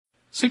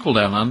SQL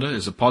Down Under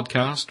is a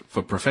podcast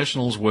for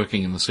professionals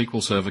working in the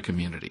SQL Server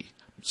community.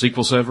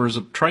 SQL Server is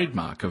a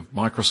trademark of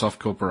Microsoft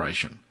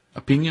Corporation.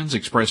 Opinions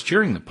expressed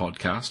during the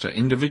podcast are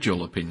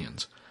individual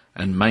opinions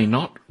and may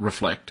not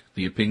reflect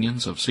the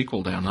opinions of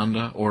SQL Down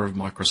Under or of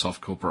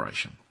Microsoft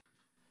Corporation.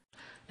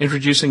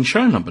 Introducing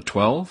show number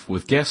 12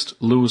 with guest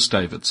Louis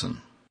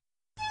Davidson.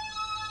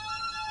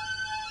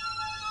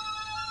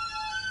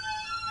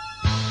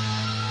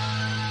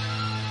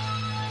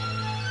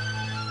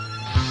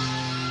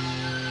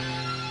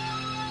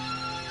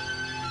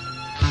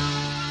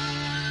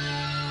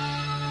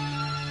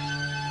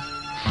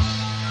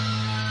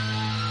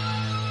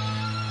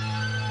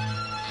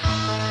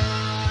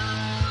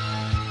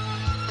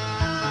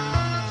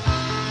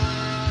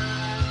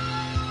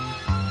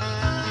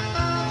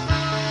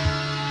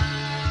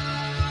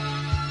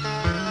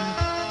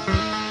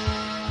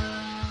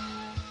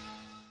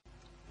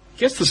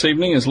 Guest this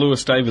evening is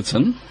Louis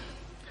Davidson.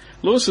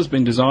 Louis has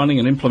been designing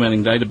and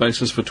implementing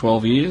databases for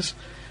 12 years.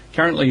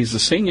 Currently he's the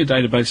Senior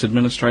Database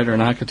Administrator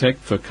and Architect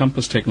for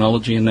Compass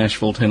Technology in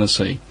Nashville,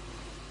 Tennessee,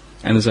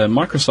 and is a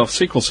Microsoft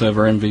SQL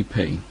Server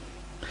MVP.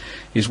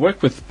 He's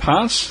worked with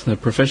PASS, the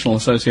Professional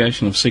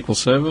Association of SQL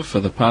Server, for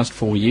the past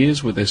 4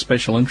 years with their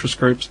special interest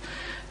groups,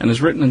 and has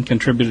written and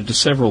contributed to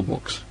several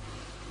books,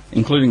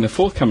 including the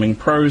forthcoming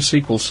Pro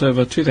SQL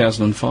Server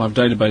 2005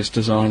 Database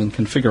Design and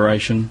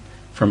Configuration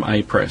from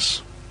A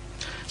Press.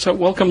 So,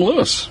 welcome,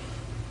 Louis.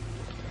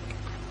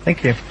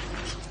 Thank you.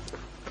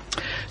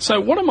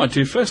 So, what I might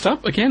do first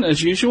up, again,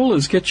 as usual,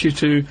 is get you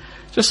to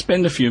just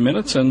spend a few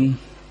minutes and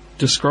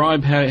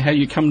describe how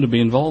you come to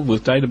be involved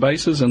with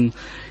databases and,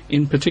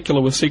 in particular,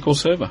 with SQL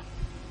Server.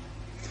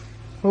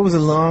 Well, it was a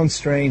long,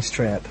 strange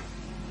trip.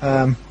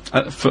 For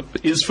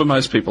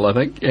most people, I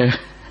think, yeah.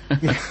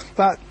 Yeah,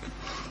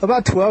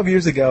 about 12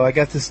 years ago,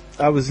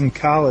 I was in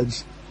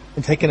college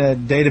and taking a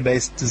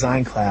database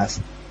design class.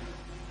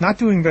 Not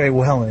doing very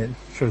well in it,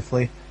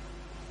 truthfully,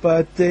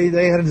 but they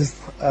had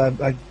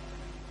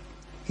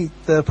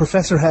the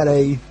professor had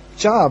a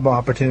job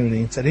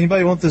opportunity and said,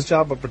 "Anybody want this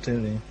job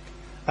opportunity?"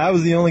 I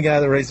was the only guy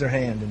that raised their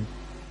hand. And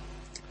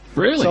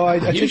really? So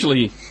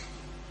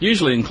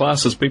usually in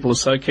classes, people are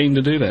so keen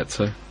to do that.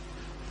 So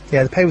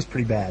yeah, the pay was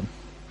pretty bad,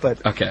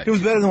 but okay. It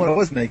was better than what I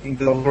was making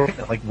because I was working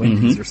at like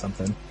Wendy's or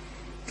something,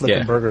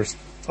 flipping burgers.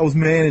 I was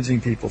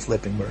managing people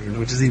flipping burgers,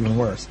 which is even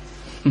worse.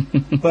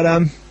 But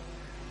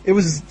It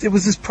was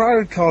this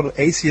product called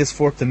ACS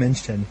Fourth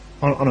Dimension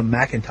on a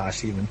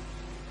Macintosh even,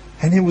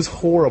 and it was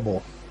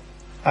horrible.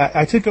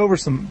 I took over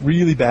some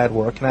really bad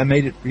work and I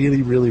made it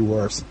really, really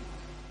worse.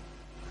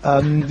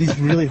 These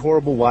really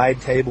horrible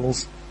wide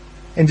tables,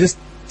 and just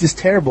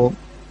terrible.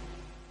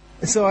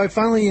 So I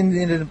finally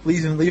ended up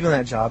leaving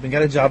that job and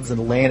got a job as a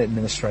LAN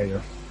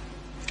administrator,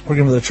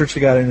 working with the Church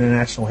of God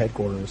International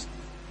headquarters,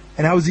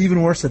 and I was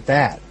even worse at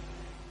that.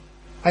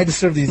 I had to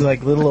serve these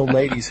like little old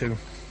ladies who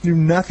knew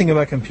nothing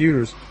about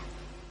computers,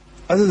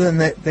 other than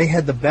that they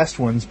had the best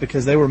ones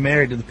because they were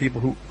married to the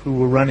people who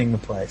were running the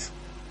place.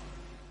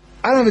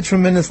 I don't have a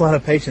tremendous lot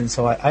of patience,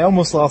 so I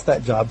almost lost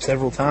that job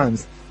several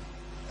times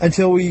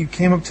until we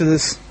came up to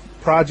this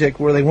project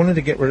where they wanted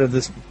to get rid of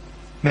this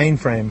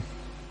mainframe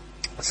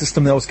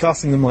system that was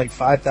costing them like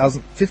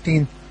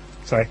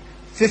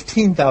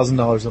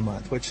 $15,000 a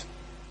month, which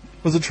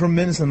was a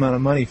tremendous amount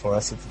of money for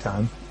us at the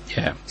time.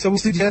 Yeah. So me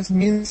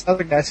and this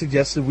other guy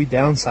suggested we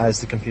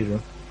downsize the computer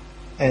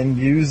and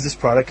use this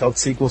product called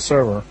SQL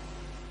Server.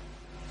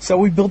 So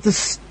we built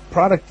this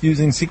product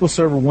using SQL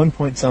Server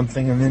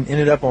 1-point-something and then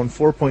ended up on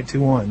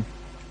 4.21,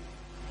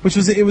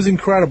 it was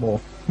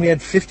incredible. We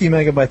had 50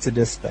 megabytes of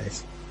disk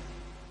space,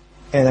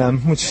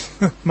 and which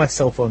my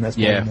cell phone has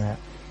more than that.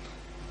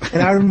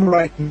 And I remember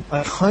writing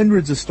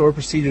hundreds of stored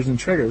procedures and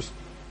triggers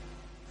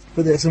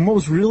for this. And what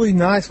was really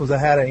nice was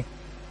the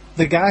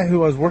guy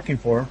who I was working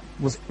for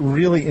was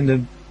really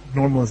into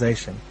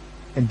normalization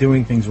and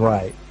doing things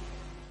right.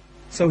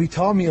 So he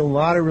taught me a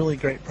lot of really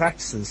great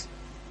practices.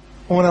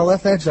 And when I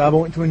left that job, I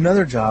went to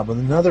another job with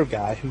another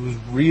guy who was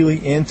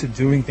really into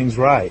doing things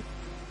right.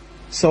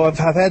 So I've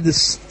had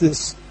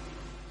this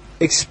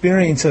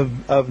experience of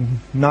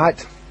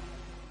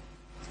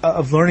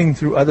learning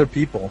through other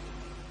people.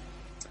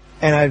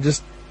 And the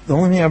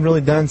only thing I've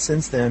really done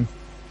since then,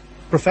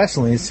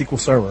 professionally, is SQL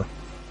Server.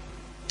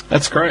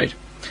 That's great.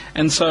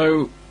 And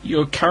so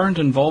your current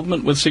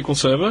involvement with SQL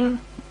Server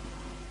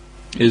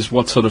is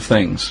what sort of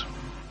things?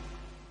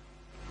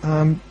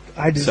 I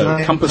design...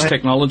 So Compass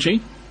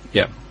Technology?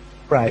 Yeah.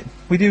 Right.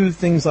 We do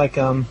things like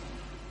a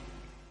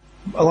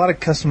lot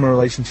of customer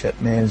relationship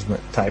management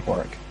type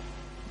work.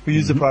 We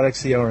use the product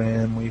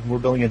CRM. We're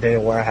building a data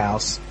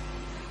warehouse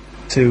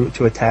to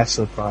attach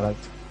to the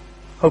product.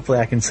 Hopefully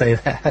I can say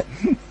that.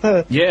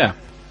 Yeah.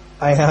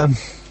 I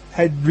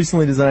had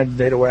recently designed a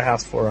data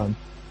warehouse for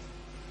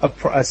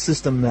a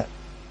system that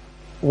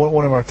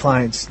one of our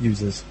clients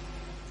uses.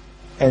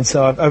 And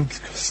so I've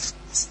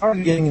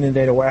started getting into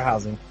data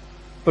warehousing.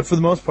 But for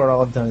the most part,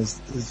 all I've done is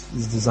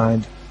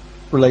designed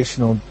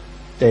relational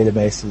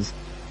databases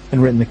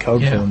and written the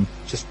code for them.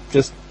 Just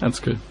that's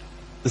good.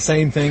 The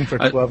same thing for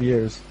 12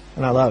 years,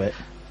 and I love it.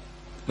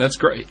 That's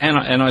great.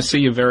 And I see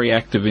you're very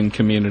active in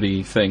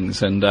community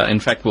things. And, in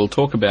fact, we'll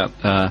talk about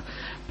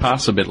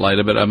PASS a bit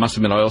later, but I must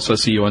admit I also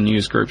see you on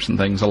news groups and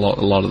things a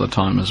lot of the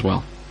time as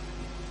well.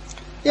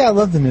 Yeah, I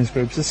love the news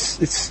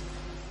groups.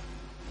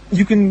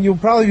 You'll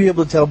probably be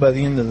able to tell by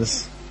the end of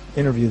this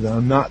interview that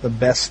I'm not the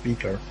best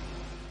speaker.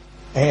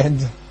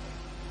 And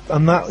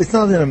it's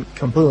not that I'm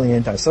completely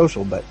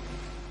antisocial, but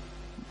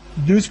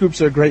news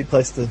groups are a great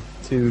place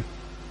to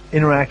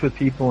interact with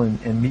people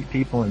and meet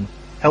people and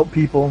help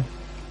people.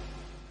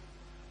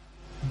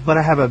 But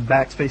I have a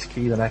backspace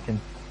key that I can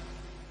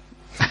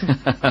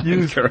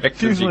use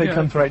when it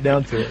comes right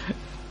down to it.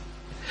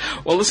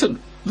 Well, listen,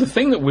 the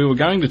thing that we were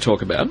going to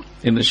talk about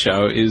in the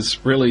show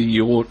is really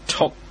your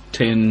top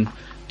 10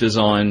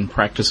 design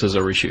practices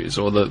or issues,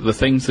 or the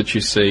things that you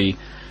see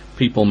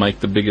people make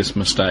the biggest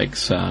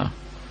mistakes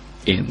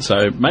in.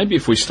 So maybe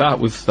if we start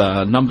with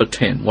number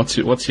 10, what's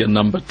your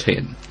number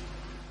 10?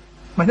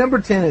 My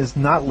number 10 is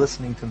not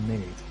listening to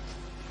me.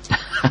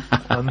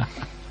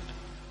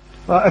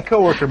 Well, a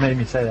coworker made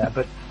me say that,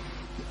 but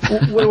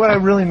what I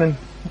really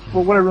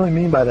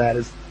mean by that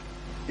is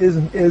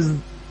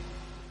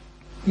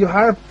you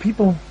hire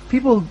people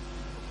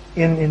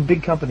in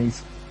big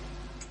companies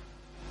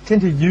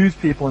tend to use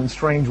people in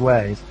strange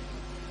ways.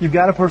 You've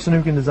got a person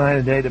who can design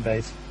a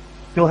database,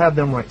 you'll have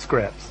them write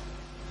scripts.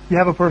 You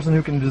have a person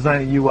who can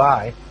design a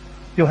UI,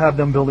 you'll have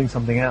them building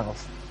something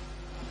else.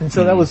 And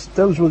so that was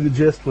really the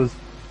gist, was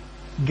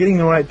getting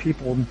the right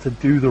people to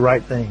do the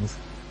right things.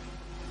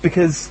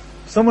 Because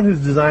someone who's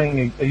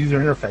designing a user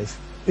interface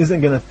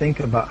isn't going to think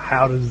about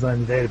how to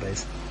design the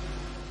database.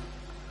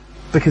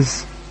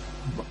 Because,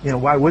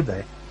 why would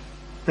they?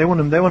 They want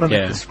to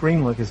make the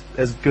screen look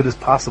as good as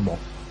possible.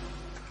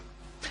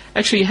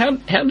 Actually, how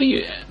do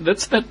you?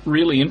 That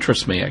really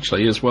interests me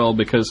actually as well,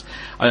 because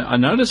I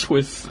notice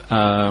with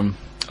a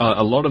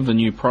lot of the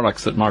new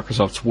products that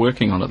Microsoft's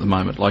working on at the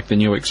moment, like the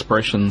new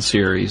Expression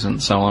series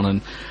and so on,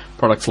 and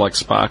products like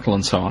Sparkle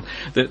and so on,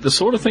 the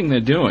sort of thing they're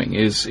doing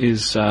is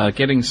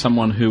getting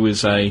someone who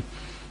is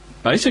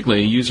basically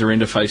a user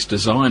interface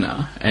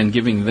designer and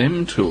giving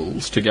them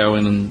tools to go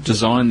in and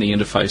design the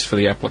interface for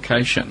the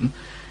application,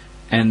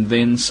 and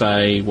then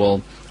say,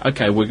 well,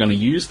 okay, we're going to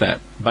use that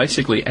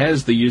basically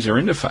as the user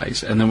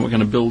interface, and then we're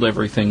going to build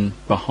everything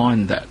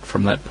behind that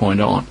from that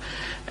point on.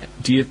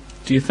 Do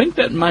you think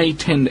that may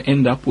tend to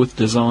end up with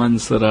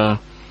designs that are,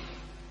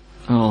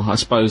 I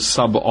suppose,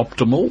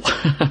 suboptimal?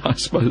 I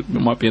suppose it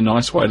might be a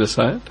nice way to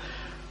say it.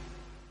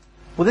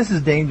 Well, this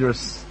is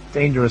dangerous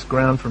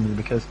ground for me,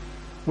 because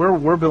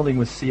we're building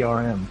with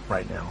CRM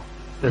right now,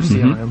 their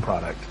CRM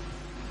product,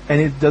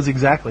 and it does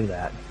exactly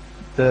that.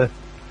 The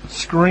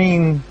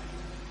screen,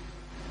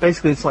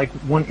 basically, it's like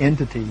one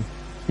entity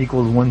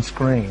equals one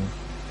screen,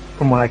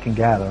 from what I can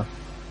gather.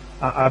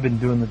 I've been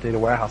doing the data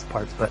warehouse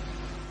parts,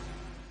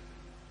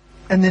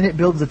 and then it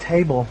builds a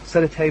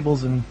set of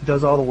tables, and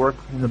does all the work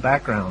in the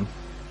background.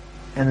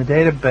 And the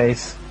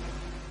database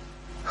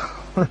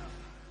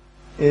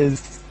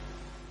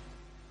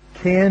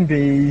can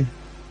be,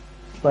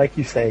 like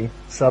you say,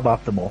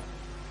 suboptimal.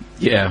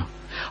 Yeah.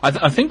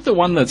 I think the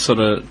one that sort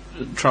of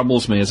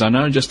troubles me is, I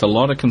know just a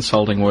lot of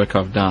consulting work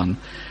I've done,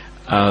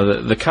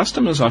 the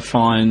customers I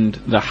find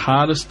the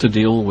hardest to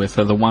deal with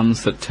are the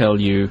ones that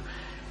tell you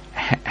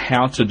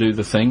how to do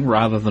the thing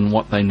rather than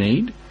what they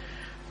need.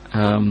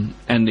 And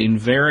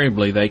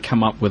invariably they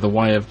come up with a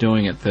way of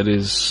doing it that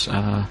is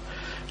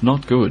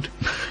not good,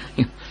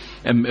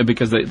 and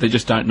because they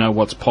just don't know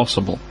what's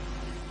possible.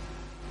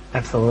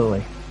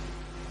 Absolutely.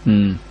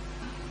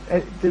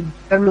 That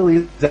really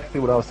is exactly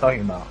what I was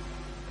talking about.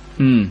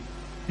 You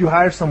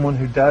hire someone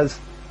who does.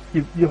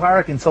 You hire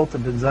a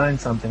consultant to design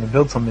something and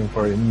build something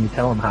for you, and you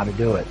tell them how to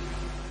do it.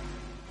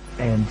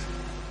 And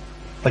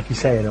like you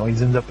say, it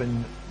always ends up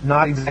in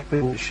not exactly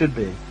what it should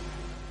be.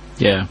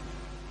 Yeah.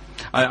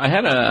 I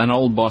had an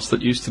old boss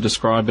that used to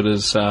describe it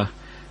as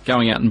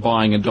going out and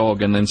buying a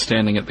dog and then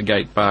standing at the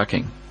gate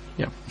barking.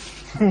 Yeah.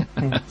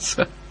 That's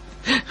that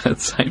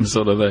same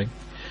sort of thing.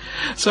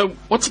 So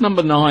what's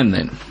number 9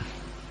 then?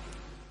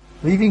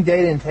 Leaving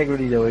data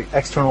integrity to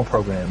external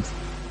programs.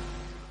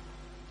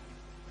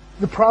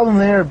 The problem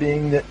there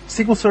being that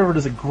SQL Server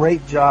does a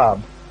great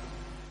job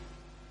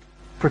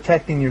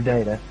protecting your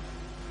data.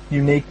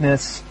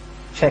 Uniqueness,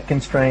 check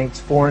constraints,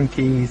 foreign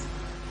keys,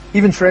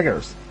 even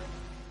triggers.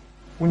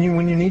 When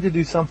you need to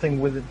do something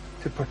with it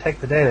to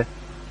protect the data,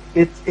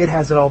 it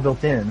has it all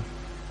built in.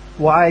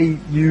 Why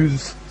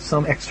use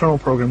some external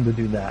program to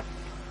do that,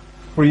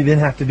 where you then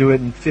have to do it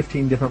in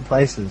 15 different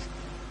places?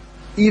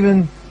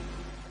 Even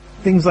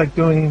things like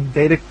doing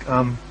data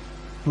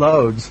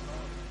loads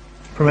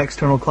from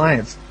external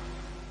clients.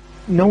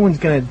 No one's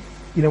going to,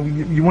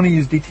 you want to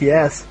use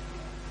DTS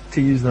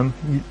to use them.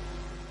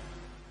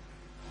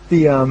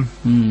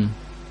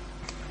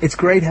 It's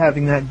great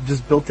having that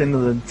just built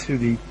into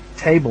the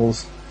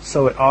tables,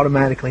 so it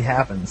automatically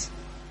happens,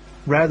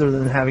 rather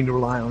than having to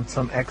rely on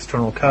some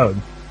external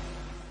code.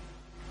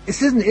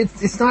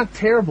 It's not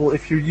terrible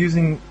if you're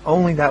using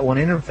only that one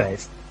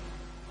interface,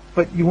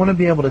 but you want to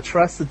be able to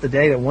trust that the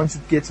data, once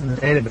it gets in the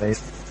database,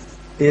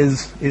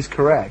 is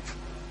correct.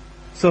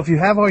 So if you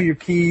have all your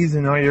keys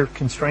and all your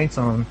constraints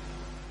on,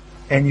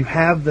 and you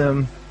have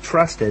them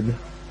trusted,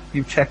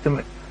 you've checked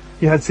them,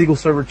 you had SQL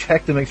Server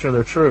check to make sure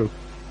they're true,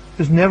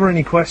 there's never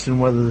any question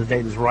whether the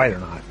data is right or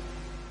not.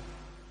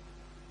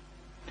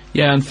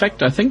 Yeah, in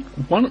fact, I think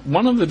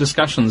one of the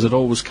discussions that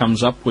always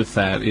comes up with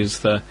that is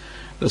the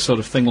sort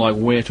of thing like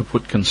where to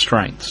put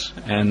constraints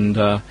and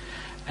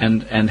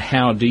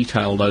how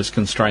detailed those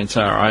constraints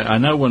are. I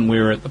know when we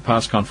were at the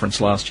PASS conference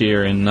last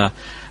year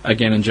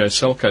again in Joe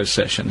Selko's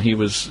session, he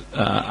was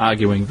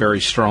arguing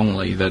very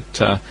strongly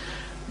that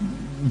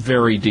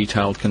very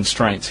detailed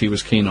constraints he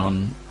was keen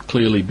on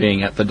clearly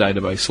being at the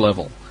database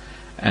level,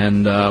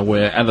 and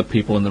where other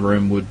people in the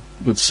room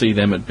would see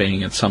them at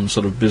being at some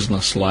sort of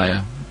business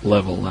layer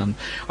level. And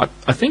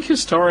I think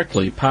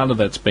historically part of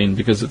that's been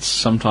because it's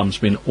sometimes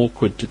been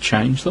awkward to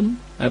change them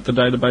at the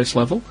database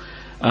level,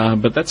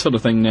 but that sort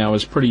of thing now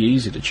is pretty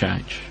easy to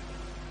change.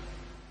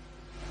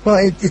 Well,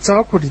 it's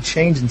awkward to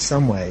change in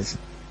some ways,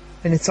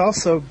 and it's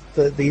also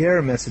the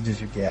error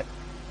messages you get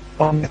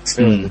aren't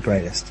necessarily the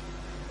greatest.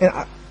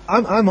 And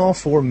I'm all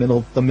for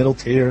the middle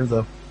tier,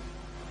 the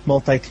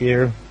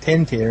multi-tier,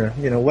 10-tier,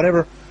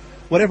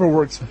 whatever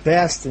works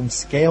best and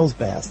scales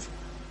best.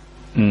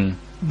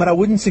 But I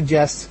wouldn't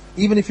suggest,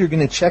 even if you're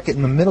going to check it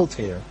in the middle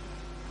tier,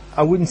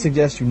 I wouldn't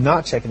suggest you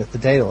not check it at the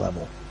data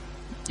level.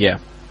 Yeah.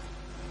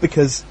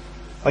 Because,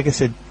 like I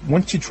said,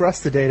 once you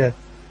trust the data,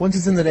 once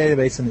it's in the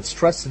database and it's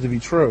trusted to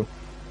be true,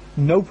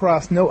 no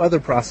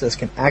other process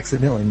can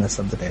accidentally mess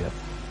up the data.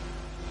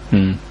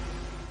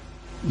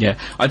 Yeah,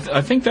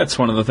 I think that's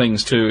one of the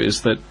things too,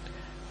 is that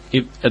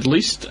at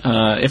least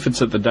if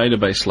it's at the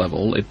database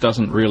level, it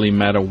doesn't really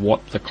matter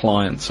what the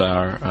clients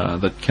are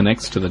that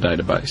connects to the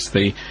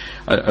database.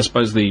 I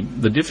suppose the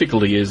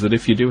difficulty is that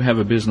if you do have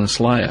a business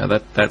layer,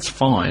 that's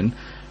fine,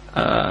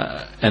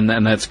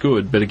 and that's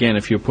good. But again,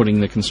 if you're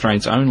putting the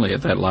constraints only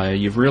at that layer,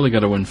 you've really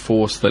got to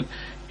enforce that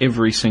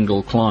every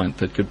single client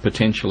that could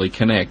potentially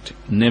connect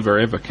never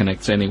ever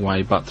connects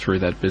anyway but through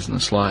that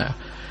business layer.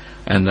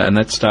 And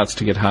that starts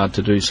to get hard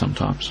to do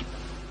sometimes.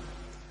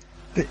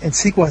 And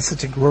SQL has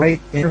such a great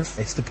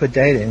interface to put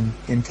data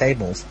in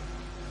tables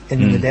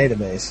and in the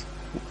database.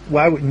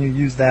 Why wouldn't you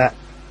use that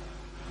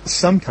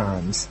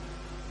sometimes?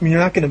 I mean, you're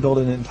not going to build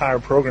an entire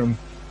program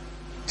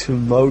to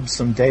load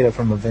some data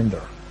from a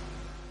vendor.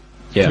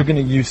 Yeah. You're going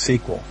to use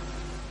SQL.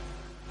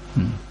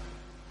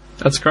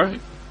 That's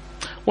great.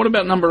 What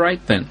about number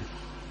 8 then?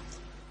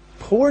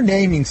 Poor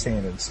naming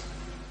standards.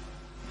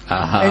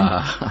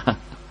 Uh-huh.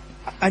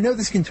 I know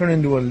this can turn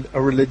into a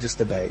religious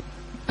debate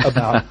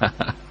about,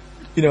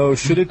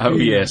 should it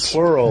be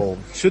plural?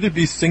 Should it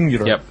be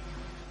singular? Yep.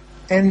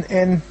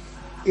 And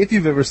if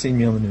you've ever seen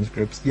me on the news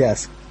groups,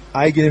 yes,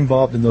 I get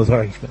involved in those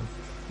arguments.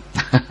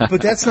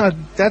 But that's not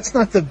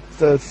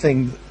the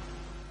thing.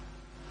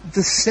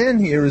 The sin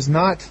here is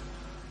not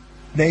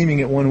naming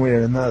it one way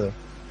or another.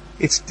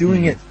 It's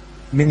doing it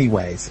many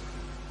ways.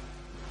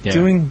 Yeah.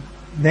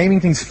 Naming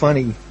things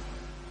funny,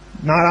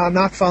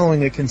 not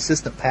following a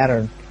consistent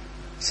pattern,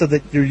 so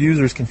that your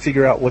users can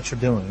figure out what you're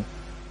doing.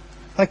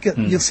 Like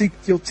you'll see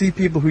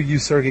people who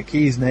use circuit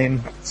keys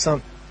name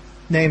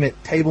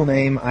it table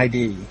name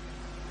ID.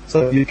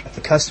 So you got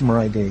the customer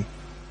ID.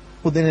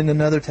 Well, then in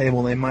another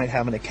table they might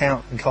have an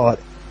account and call it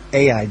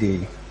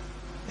AID,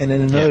 and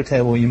in another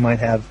table you might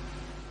have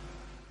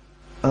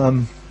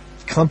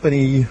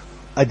company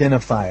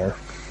identifier,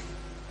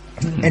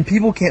 and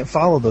people can't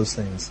follow those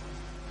things.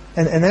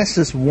 And that's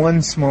just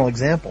one small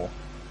example.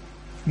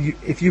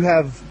 If you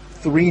have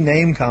 3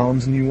 name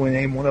columns and you want to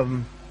name one of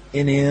them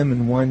NM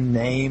and one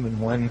name and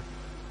one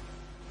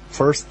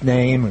first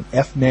name and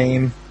F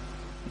name.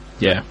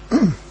 Yeah.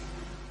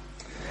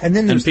 And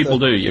then people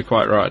do, you're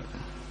quite right.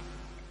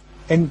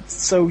 And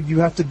so you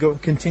have to go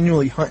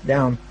continually hunt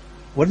down,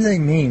 what do they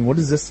mean? What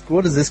does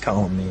this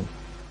column mean?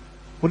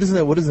 What is an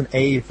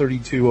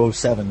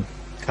A3207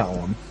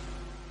 column?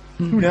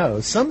 Who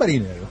knows? Somebody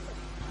knew.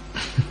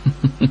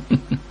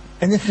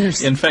 And then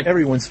there's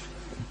everyone's.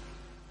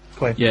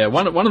 Yeah,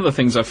 one of the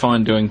things I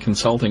find doing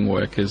consulting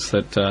work is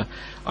that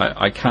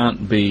I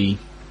can't be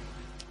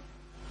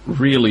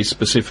really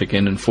specific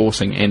in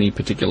enforcing any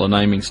particular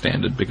naming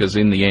standard, because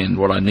in the end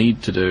what I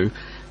need to do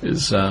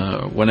is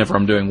whenever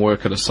I'm doing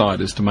work at a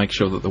site is to make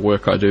sure that the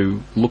work I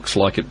do looks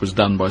like it was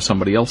done by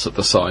somebody else at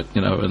the site,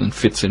 and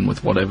fits in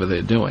with whatever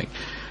they're doing.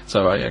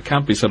 So I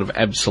can't be sort of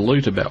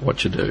absolute about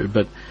what you do,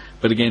 but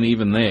again,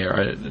 even there,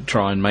 I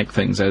try and make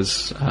things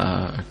as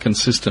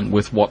consistent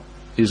with what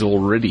is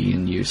already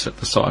in use at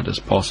the site as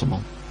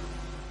possible.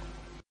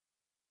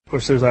 Of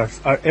course, there's our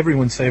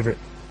everyone's favorite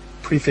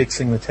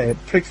prefixing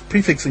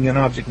prefixing an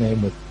object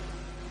name with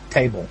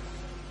table.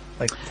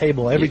 Like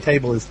table, every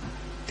table is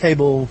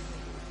table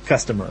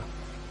customer,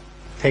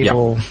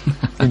 table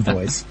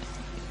invoice,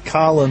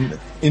 column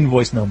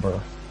invoice number,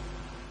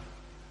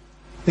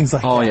 things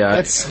like that. Oh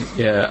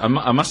yeah,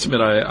 I must admit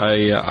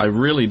I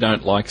really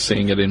don't like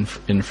seeing it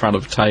in front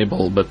of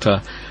table, but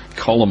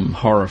column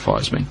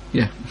horrifies me.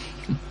 Yeah.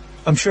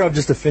 I'm sure I've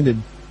just offended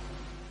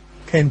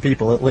 10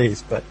 people at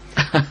least, but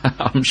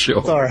I'm sure.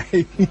 It's all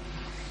right.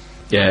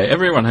 Yeah,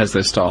 everyone has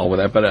their style with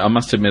that, but I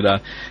must admit,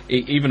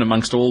 even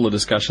amongst all the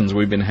discussions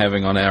we've been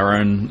having on our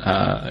own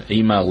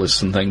email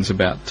lists and things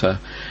about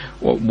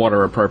what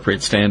are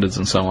appropriate standards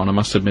and so on, I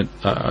must admit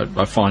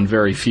I find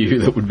very few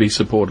that would be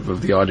supportive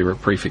of the idea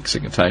of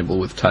prefixing a table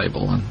with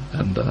table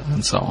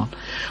and so on.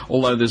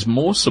 Although there's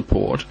more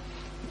support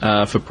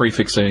for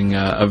prefixing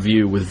a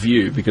view with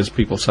view, because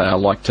people say, I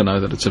like to know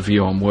that it's a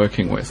view I'm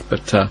working with.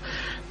 But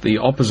the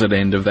opposite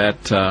end of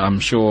that, I'm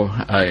sure,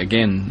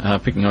 again,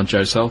 picking on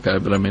Joe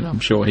Selko, but I mean,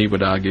 I'm sure he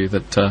would argue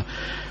that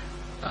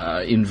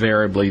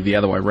invariably the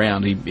other way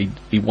around,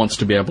 he wants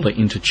to be able to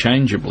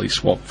interchangeably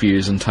swap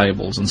views and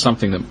tables, and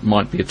something that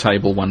might be a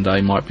table one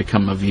day might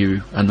become a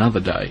view another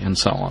day, and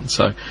so on.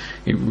 So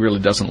he really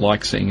doesn't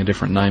like seeing a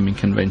different naming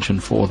convention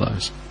for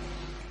those.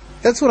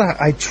 That's what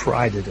I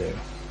try to do.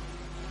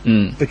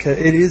 Because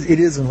it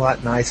is a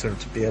lot nicer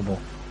to be able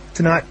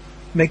to not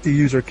make the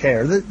user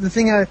care.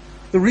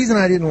 The reason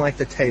I didn't like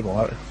the table,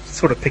 I'm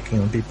sort of picking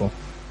on people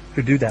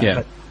who do that,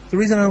 but the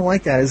reason I don't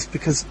like that is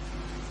because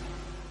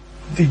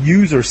the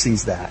user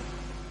sees that,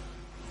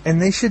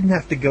 and they shouldn't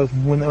have to go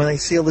when they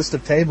see a list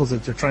of tables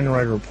that they're trying to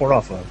write a report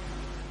off of.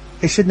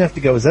 They shouldn't have to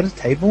go, is that a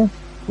table?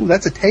 Ooh,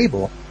 that's a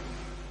table.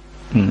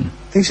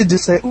 They should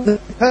just say, oh,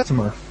 that's the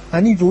customer.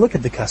 I need to look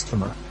at the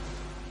customer.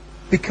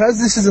 Because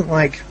this isn't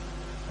like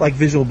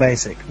Visual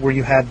Basic, where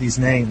you have these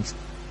names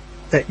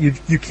that you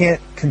can't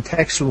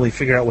contextually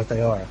figure out what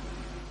they are.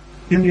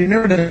 You're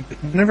never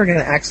going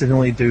to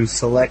accidentally do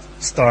select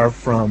star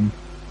from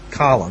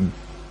column.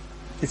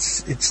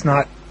 It's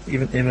not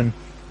even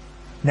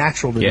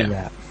natural to do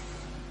that.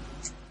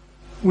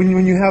 When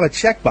you have a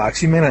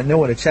checkbox, you may not know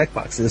what a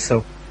checkbox is.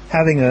 So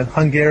having a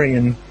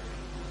Hungarian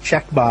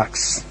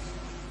checkbox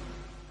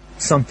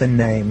something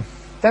name,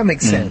 that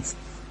makes sense.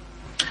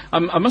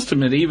 I must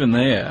admit, even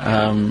there,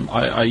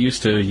 I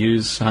used to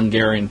use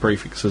Hungarian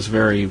prefixes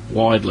very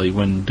widely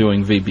when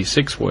doing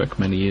VB6 work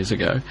many years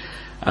ago.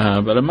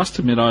 But I must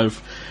admit,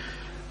 I've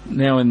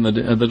now in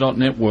the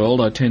 .NET world,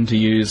 I tend to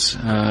use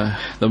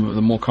the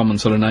more common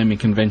sort of naming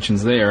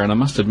conventions there. And I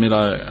must admit,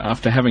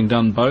 after having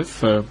done both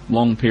for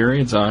long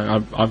periods,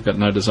 I've got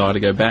no desire to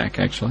go back,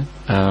 actually.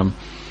 I'm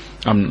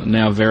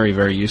now very,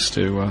 very used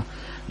to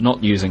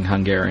not using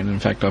Hungarian. In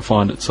fact, I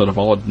find it sort of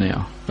odd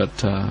now.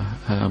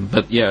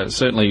 But yeah,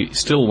 certainly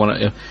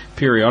still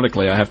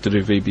periodically I have to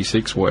do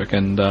VB6 work,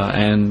 and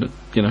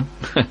you know,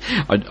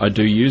 I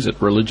do use it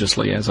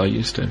religiously as I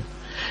used to.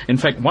 In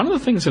fact, one of the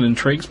things that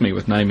intrigues me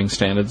with naming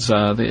standards,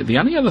 the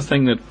only other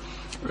thing that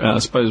I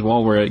suppose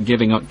while we're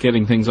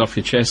getting things off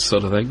your chest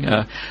sort of thing,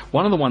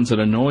 one of the ones that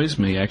annoys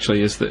me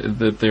actually is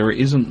that there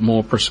isn't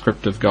more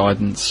prescriptive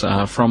guidance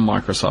from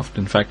Microsoft.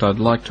 In fact, I'd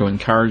like to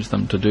encourage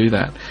them to do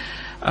that.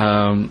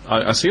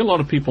 I see a lot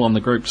of people on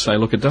the group say,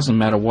 look, it doesn't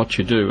matter what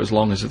you do as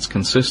long as it's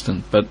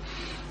consistent. But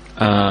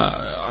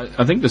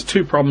I think there's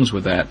two problems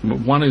with that.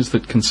 One is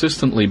that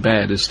consistently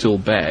bad is still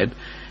bad.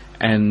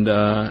 And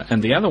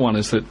the other one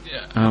is that,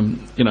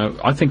 you know,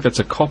 I think that's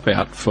a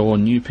cop-out for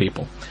new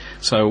people.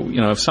 So, you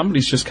know, if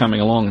somebody's just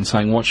coming along and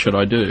saying, what should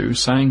I do,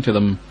 saying to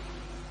them,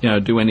 you know,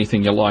 do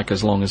anything you like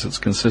as long as it's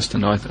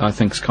consistent, I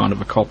think is kind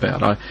of a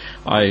cop-out.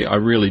 I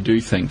really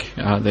do think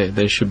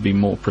there should be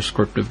more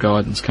prescriptive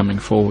guidance coming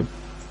forward.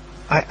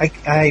 I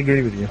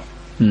agree with you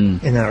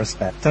in that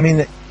respect. I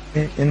mean,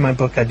 in my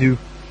book, I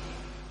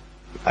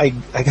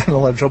got in a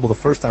lot of trouble the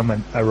first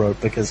time I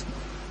wrote because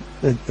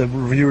the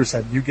reviewer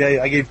said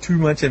I gave too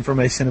much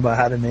information about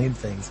how to name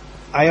things.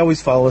 I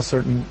always follow a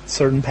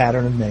certain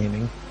pattern of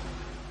naming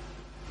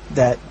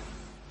that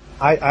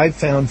I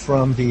found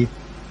from the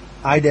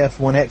IDEF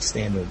 1X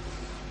standard.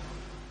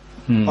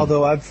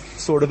 Although I've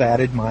sort of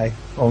added my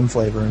own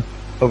flavor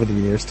over the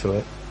years to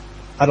it.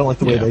 I don't like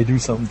the way they do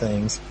some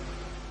things,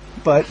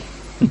 but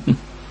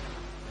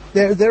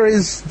there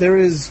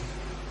is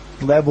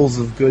levels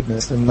of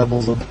goodness and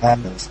levels of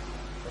badness.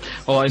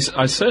 Well,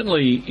 I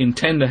certainly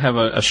intend to have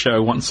a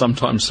show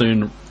sometime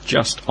soon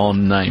just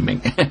on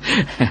naming,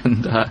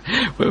 and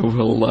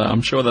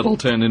I'm sure that'll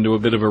turn into a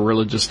bit of a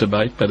religious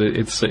debate, but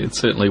it's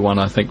certainly one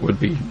I think would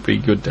be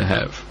good to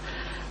have.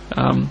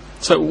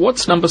 So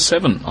what's number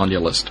 7 on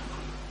your list?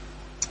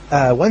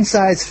 One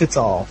size fits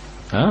all.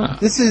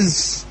 This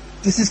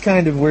is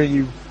kind of where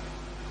you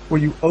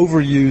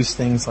overuse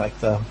things like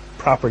the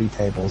property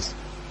tables,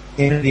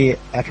 entity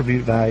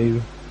attribute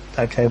value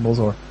type tables,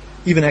 or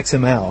even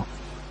XML.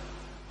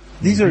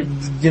 These are,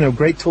 you know,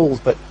 great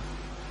tools, but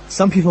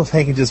some people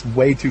take it just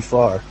way too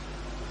far.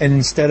 And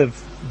instead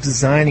of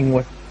designing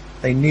what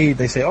they need,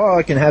 they say, oh,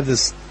 I can have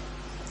this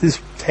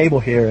table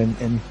here,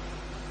 and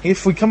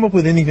if we come up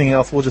with anything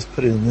else, we'll just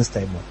put it in this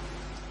table.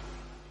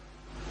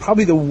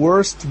 Probably the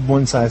worst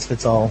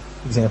one-size-fits-all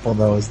example,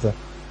 though, is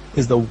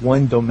the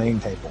one domain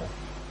table,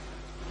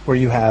 where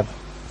you have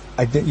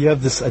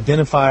this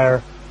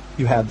identifier,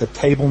 you have the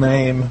table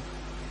name,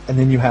 and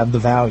then you have the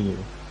value.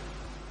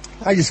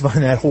 I just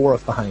find that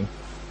horrifying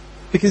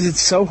because it's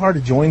so hard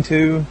to join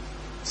to,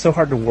 so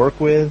hard to work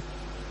with.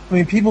 I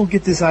mean, people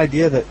get this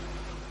idea that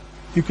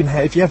you can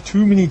have, if you have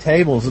too many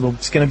tables,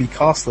 it's going to be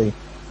costly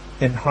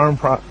and harm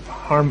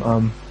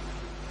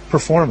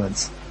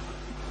performance.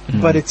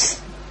 But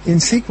it's in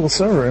SQL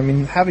Server. I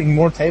mean, having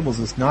more tables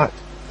is not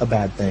a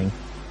bad thing.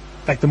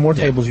 In fact, the more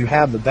tables you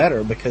have, the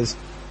better, because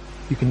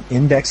you can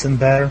index them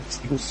better.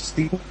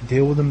 SQL can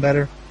deal with them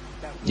better.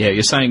 Yeah,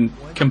 you're saying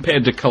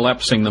compared to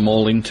collapsing them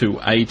all into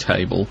a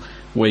table,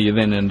 where you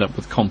then end up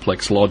with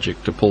complex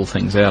logic to pull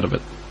things out of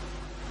it.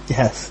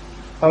 Yes.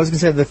 I was going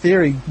to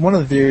say one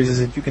of the theories is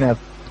that you can have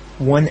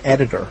one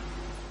editor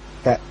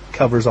that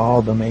covers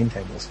all domain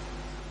tables.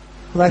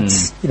 Well,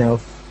 that's,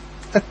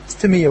 that's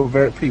to me a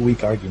pretty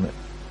weak argument.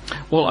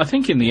 Well, I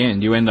think in the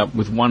end you end up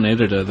with one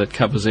editor that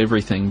covers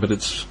everything, but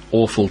it's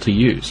awful to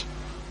use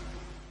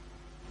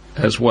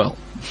as well.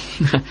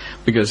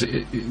 Because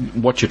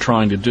what you're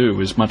trying to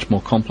do is much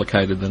more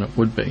complicated than it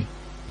would be.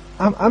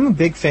 I'm a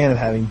big fan of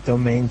having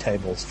domain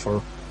tables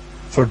for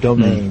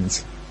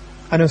domains.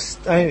 I know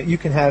you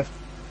can have,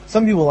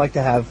 some people like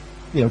to have,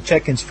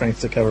 check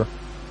constraints to cover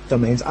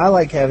domains. I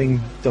like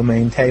having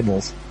domain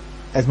tables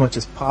as much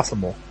as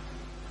possible.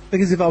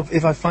 Because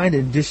if I find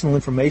additional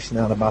information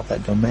out about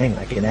that domain,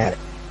 I can add it.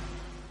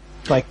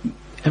 Like,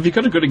 have you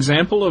got a good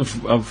example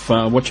of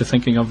what you're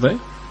thinking of there?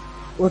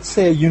 Let's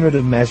say a unit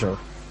of measure.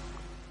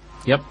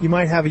 Yep. You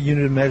might have a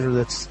unit of measure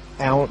that's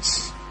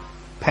ounce,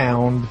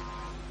 pound,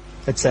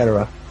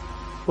 etc.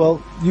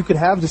 Well, you could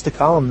have just a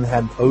column that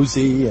had OZ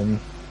and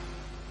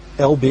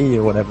LB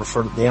or whatever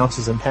for the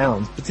ounces and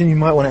pounds, but then you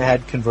might want to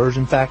add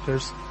conversion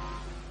factors.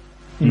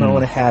 You might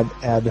want to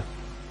add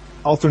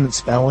alternate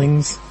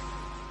spellings.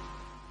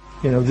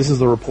 This is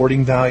the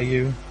reporting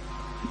value.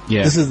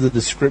 Yeah. This is the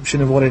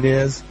description of what it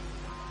is.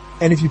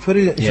 And if you put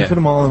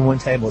them all in one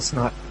table,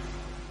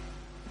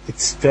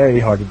 it's very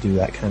hard to do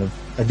that kind of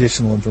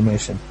additional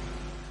information.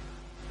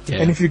 Yeah.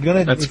 And if you're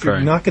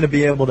not going to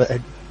be able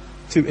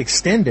to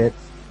extend it,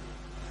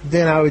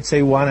 then I would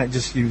say why not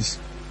just use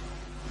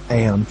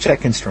a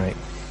check constraint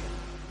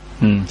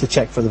to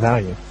check for the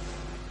value.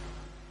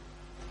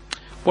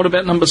 What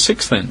about number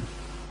 6 then?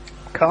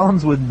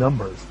 Columns with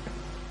numbers.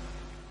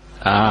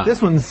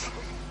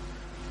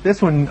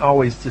 This one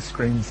always just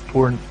screams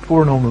poor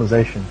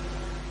normalization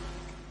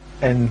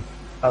and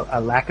a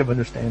lack of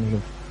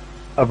understanding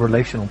of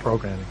relational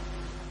programming.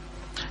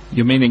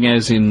 You're meaning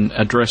as in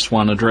address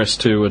 1, address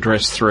 2,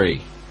 address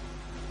 3?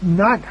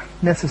 Not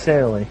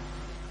necessarily,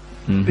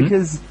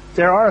 because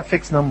there are a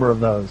fixed number of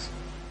those.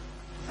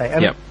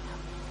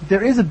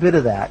 There is a bit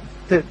of that.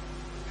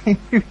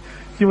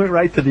 You went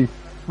right to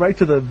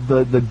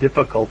the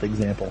difficult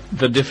example.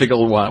 The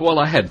difficult one. Well,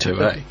 I had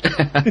to, eh?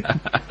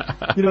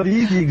 The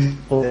easy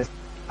example is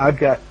I've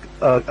got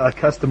a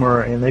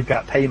customer and they've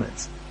got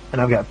payments,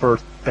 and I've got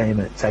first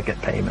payment,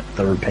 second payment,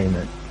 third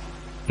payment,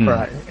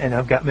 right? And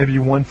I've got maybe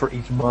one for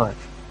each month.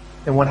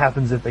 And what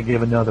happens if they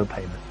give another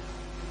payment?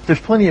 There's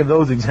plenty of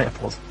those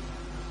examples.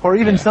 Or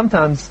even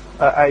sometimes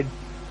I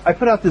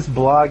put out this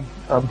blog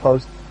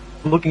post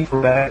looking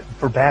for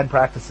bad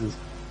practices,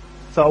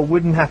 so I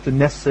wouldn't have to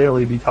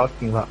necessarily be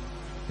talking about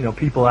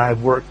people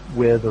I've worked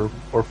with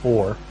or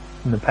for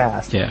in the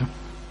past. Yeah.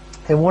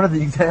 And one of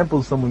the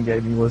examples someone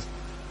gave me was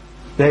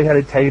they had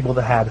a table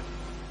that had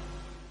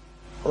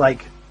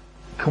like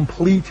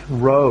complete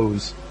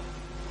rows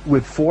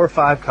with 4 or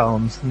 5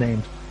 columns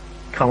named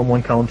column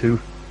 1, column 2,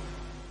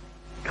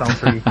 column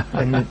 3,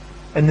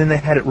 and then they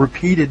had it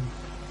repeated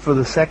for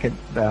the second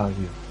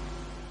value.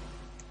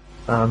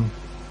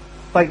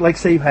 Like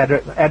say you had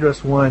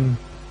address 1,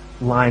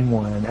 line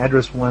 1,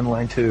 address 1,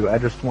 line 2,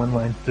 address 1,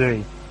 line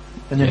 3.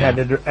 And then had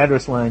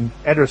address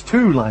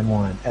 2, line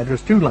 1,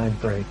 address 2, line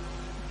 3.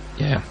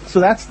 Yeah. So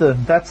that's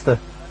the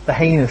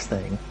heinous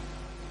thing.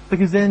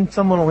 Because then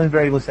someone will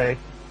invariably say,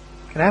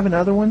 can I have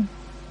another one?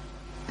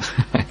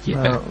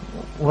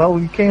 Well,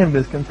 you can, but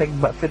it's going to take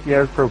about 50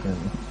 hours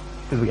programming.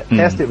 Because we got to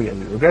test it, we got to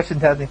do regression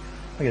testing,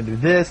 we got to do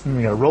this, and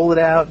we got to roll it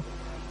out.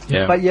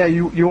 Yeah. But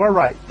you are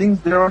right.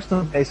 There are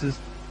some cases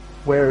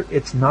where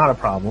it's not a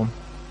problem,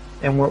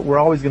 and we're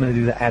always going to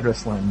do the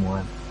address line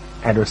 1,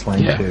 address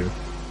line 2.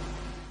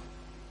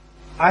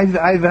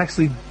 I've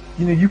actually,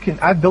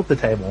 I've built the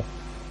table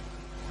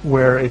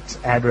where it's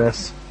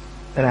address,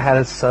 and I had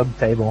a sub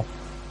table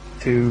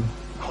to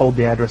hold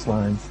the address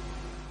lines.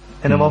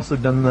 And I've also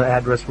done the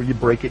address where you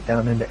break it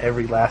down into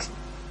every last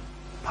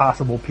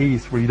possible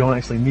piece where you don't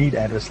actually need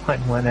address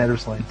line 1,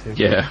 address line 2.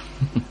 Yeah.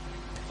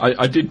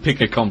 I did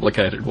pick a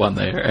complicated one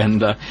there,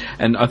 and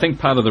I think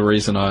part of the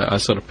reason I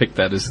sort of picked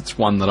that is it's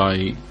one that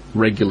I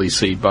regularly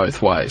see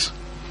both ways.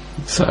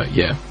 So,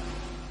 yeah.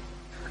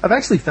 I've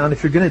actually found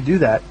if you're going to do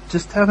that,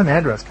 just have an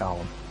address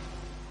column.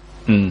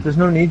 There's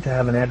no need to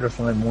have an address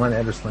line 1,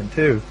 address line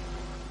 2.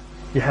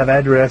 You have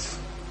address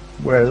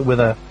with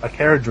a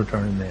carriage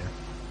return in there,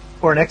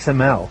 or an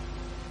XML.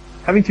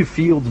 Having 2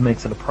 fields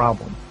makes it a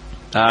problem.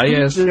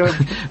 Yes. Do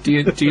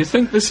you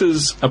think this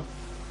is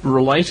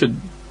related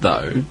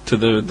though to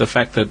the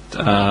fact that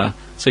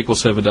SQL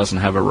Server doesn't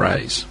have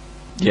arrays?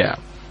 Yeah.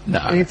 No,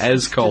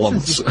 as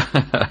columns.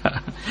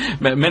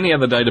 Many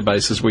other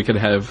databases we could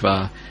have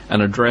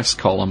an address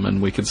column,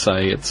 and we could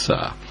say it's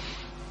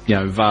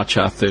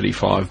varchar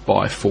 35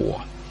 by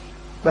 4.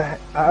 But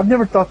I've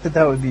never thought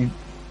that would be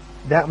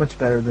that much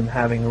better than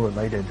having a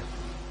related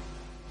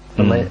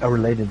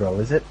row,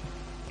 is it?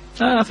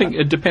 I think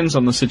it depends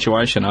on the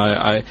situation.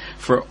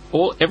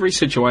 Every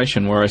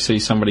situation where I see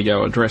somebody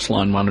go address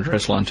line 1,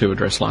 address line 2,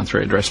 address line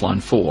 3, address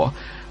line 4,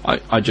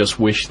 I just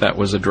wish that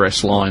was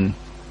address line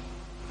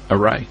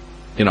array,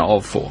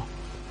 of 4,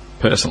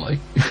 personally.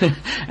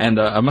 And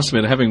I must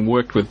admit, having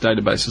worked with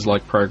databases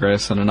like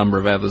Progress and a number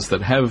of others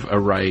that have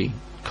array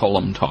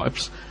column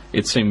types,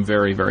 it seemed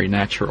very, very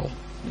natural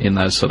in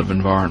those sort of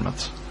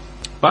environments.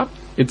 But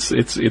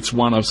it's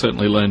one I've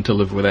certainly learned to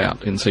live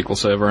without in SQL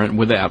Server and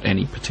without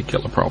any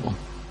particular problem.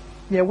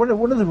 Yeah, one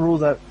of the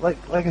rules, like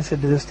I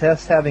said, to this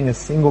test, having a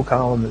single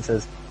column that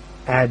says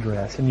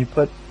address, and you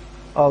put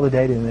all the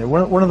data in there.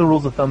 One of the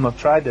rules of thumb I've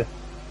tried to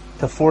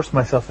force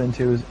myself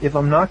into is if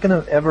I'm not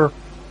going to ever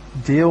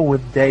deal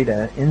with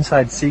data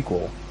inside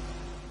SQL,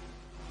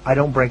 I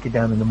don't break it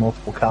down into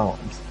multiple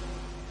columns.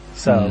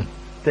 So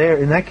there,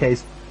 in that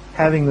case,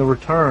 having the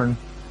return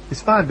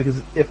is fine,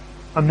 because if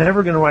I'm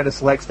never going to write a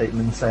select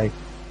statement and say,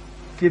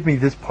 give me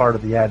this part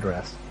of the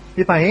address.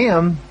 If I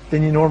am,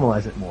 then you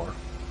normalize it more.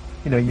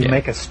 You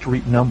make a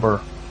street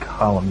number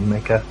column, you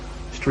make a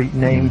street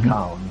name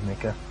column, you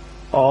make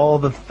all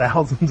the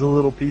thousands of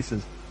little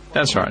pieces.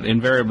 That's right.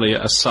 Invariably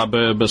a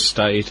suburb, a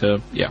state,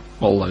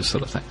 all those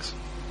sort of things.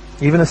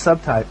 Even a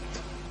subtype.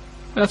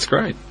 That's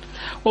great.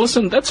 Well,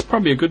 listen, that's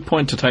probably a good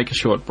point to take a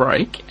short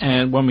break,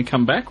 and when we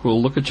come back,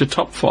 we'll look at your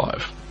top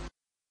 5.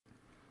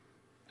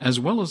 As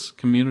well as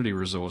community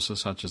resources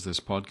such as this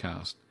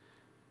podcast,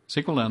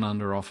 SQL Down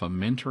Under offer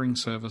mentoring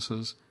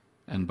services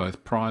and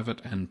both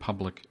private and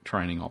public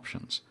training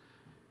options.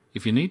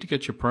 If you need to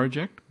get your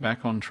project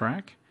back on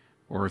track,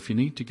 or if you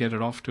need to get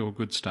it off to a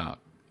good start,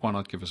 why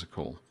not give us a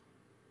call?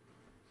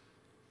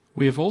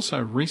 We have also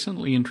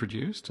recently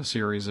introduced a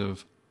series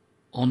of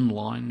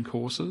online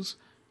courses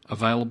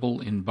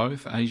available in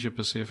both Asia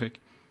Pacific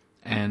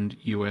and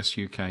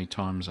US-UK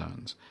time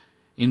zones.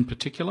 In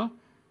particular,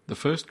 the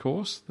first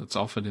course that's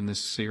offered in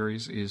this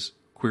series is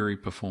Query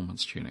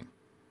Performance Tuning.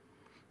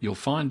 You'll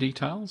find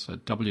details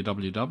at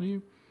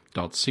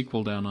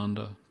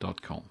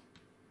www.sqldownunder.com.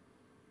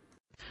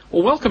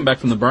 Well, welcome back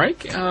from the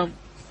break.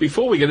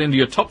 Before we get into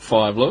your top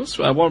 5, Louis,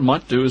 what I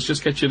might do is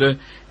just get you to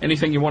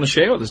anything you want to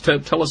share with us.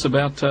 Tell us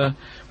about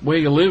where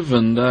you live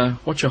and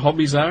what your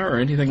hobbies are or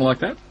anything like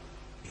that.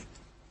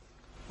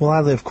 Well,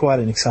 I live quite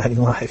an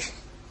exciting life.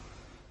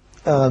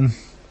 I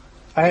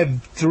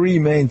have 3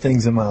 main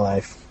things in my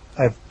life.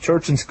 I have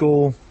church and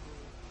school,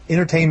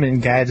 entertainment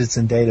and gadgets,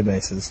 and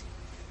databases.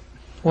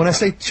 When I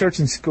say church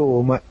and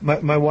school,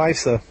 my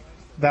wife's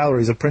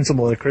Valerie's a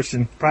principal at a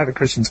private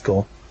Christian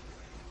school.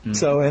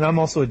 So, and I'm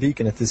also a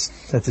deacon at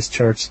this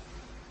church.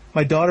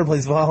 My daughter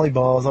plays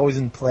volleyball, is always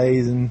in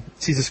plays, and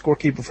she's a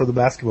scorekeeper for the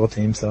basketball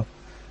team. So,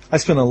 I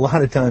spend a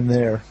lot of time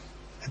there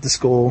at the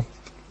school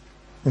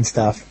and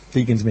stuff,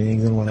 deacons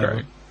meetings and whatever.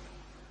 Great.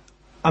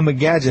 I'm a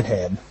gadget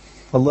head.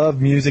 I love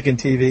music and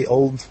TV,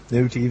 old,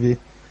 new TV,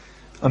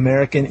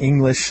 American,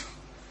 English.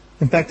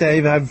 In fact, I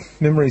even have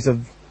memories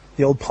of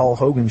the old Paul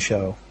Hogan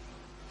show.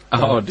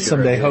 Oh, dear.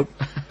 Someday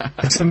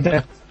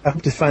I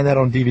hope to find that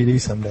on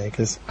DVD someday,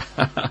 because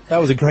that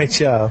was a great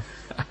show.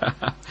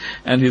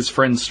 And his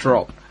friend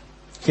Strop.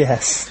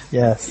 Yes.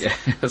 Yes.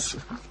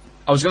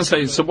 I was going to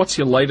say, so what's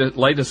your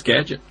latest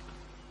gadget?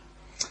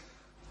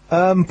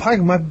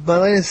 My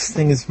latest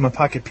thing is my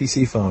Pocket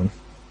PC phone.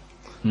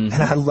 And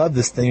I love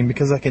this thing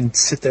because I can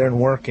sit there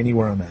and work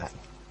anywhere I'm at.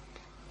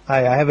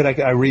 I have it.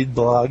 I read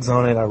blogs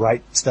on it. I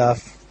write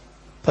stuff,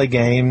 play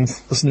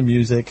games, listen to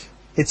music.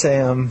 It's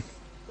a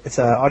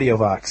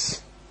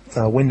AudioVox. It's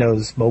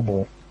Windows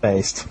mobile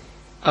based.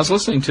 I was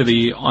listening to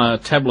the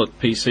tablet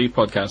PC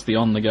podcast, the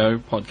On the Go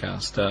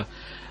podcast,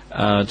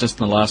 just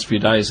in the last few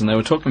days, and they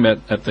were talking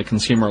about at the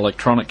Consumer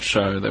Electronics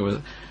Show. There was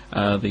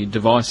the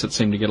device that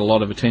seemed to get a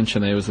lot of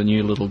attention. There was the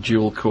new little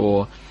dual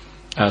core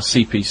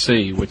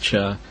CPC, which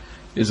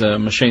is a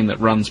machine that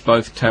runs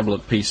both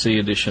tablet PC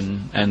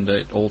edition, and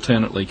it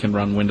alternately can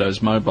run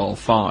Windows Mobile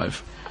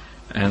 5,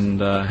 and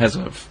has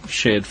a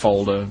shared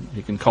folder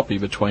you can copy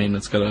between.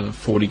 It's got a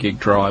 40 gig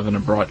drive and a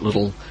bright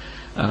little,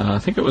 I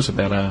think it was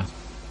about an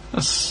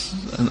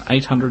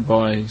 800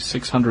 by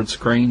 600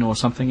 screen or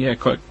something. Yeah,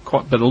 quite,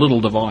 but a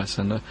little device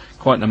and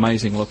quite an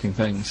amazing looking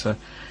thing. So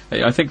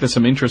I think there's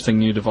some interesting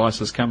new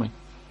devices coming.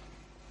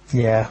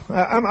 Yeah,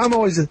 I'm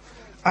always.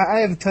 I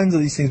have tons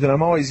of these things, but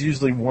I'm always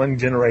usually one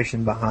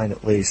generation behind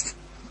at least,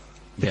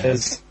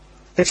 because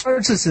they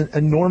charge us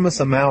enormous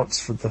amounts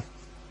for the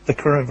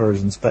current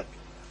versions. But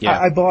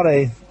I bought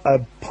a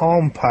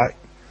Palm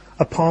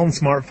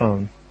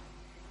smartphone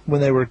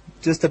when they were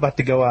just about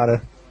to go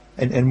out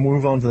and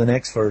move on to the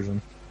next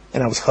version,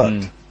 and I was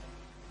hooked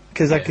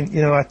because I can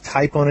I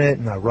type on it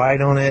and I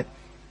write on it.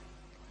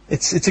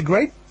 It's a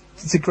great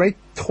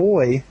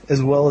toy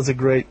as well as a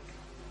great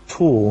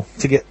tool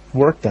to get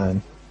work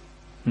done.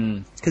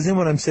 Because then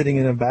when I'm sitting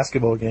in a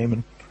basketball game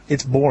and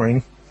it's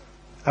boring,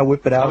 I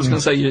whip it out. I was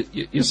going to say,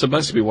 you're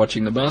supposed to be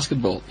watching the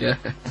basketball, yeah.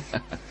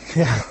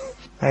 Yeah,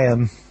 I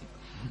am.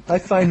 I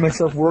find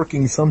myself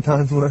working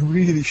sometimes when I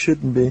really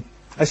shouldn't be.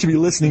 I should be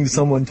listening to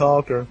someone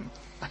talk, or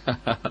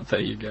there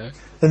you go.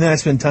 And then I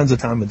spend tons of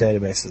time with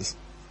databases.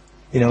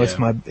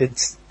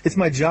 It's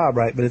my job,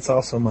 right? But it's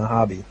also my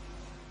hobby.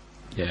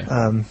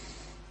 Yeah.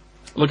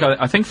 Look,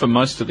 I think for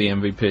most of the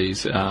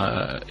MVPs,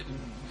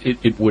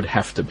 it would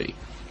have to be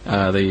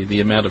the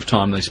amount of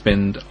time they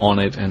spend on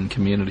it and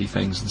community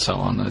things and so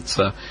on.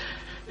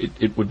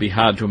 It would be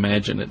hard to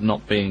imagine it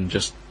not being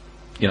just,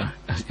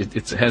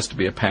 it has to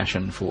be a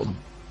passion for them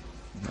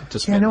to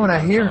spend the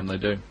time they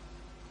do.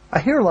 I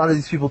hear a lot of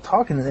these people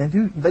talking,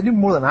 and they do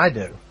more than I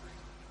do.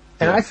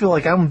 And I feel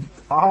like I'm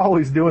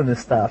always doing this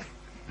stuff.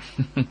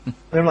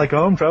 They're like,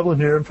 oh, I'm traveling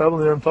here, I'm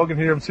talking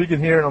here, I'm speaking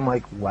here, and I'm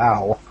like,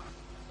 wow.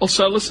 Well,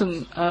 so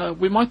listen,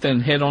 we might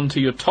then head on to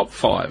your top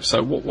 5.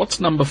 So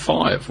what's number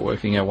 5,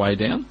 working our way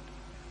down?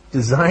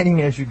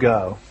 Designing as you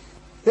go.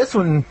 This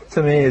one,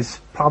 to me, is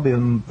probably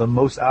the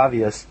most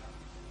obvious,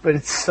 but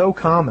it's so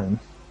common.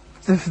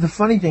 The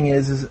funny thing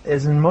is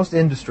in most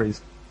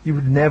industries, you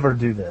would never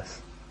do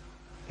this.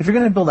 If you're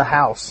going to build a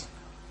house,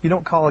 you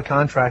don't call a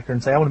contractor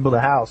and say, I want to build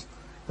a house.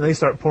 And they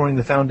start pouring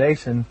the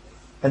foundation,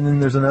 and then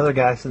there's another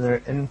guy sitting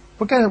there, and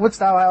what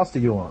style house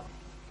do you want?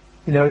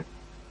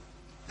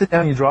 Sit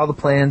down, you draw the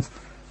plans,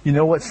 you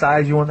know what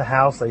size you want the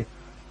house,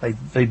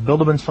 they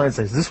build a bunch of plans,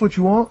 say, is this what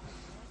you want?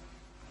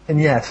 And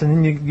yes,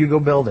 and then you go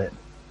build it.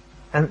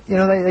 And,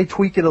 they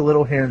tweak it a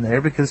little here and there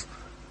because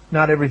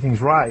not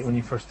everything's right when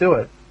you first do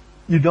it.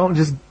 You don't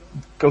just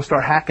go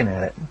start hacking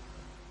at it.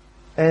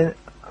 And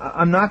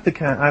I'm not the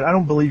kind, I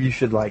don't believe you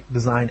should,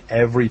 design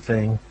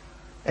everything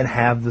and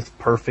have this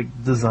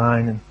perfect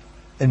design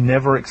and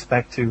never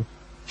expect to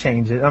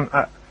change it.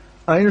 I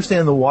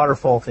understand the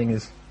waterfall thing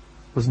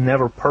was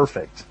never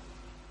perfect.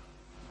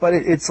 But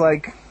it's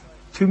like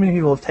too many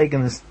people have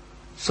taken this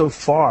so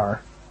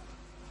far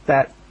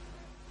that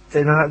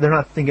they're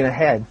not thinking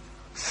ahead.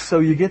 So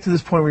you get to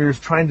this point where you're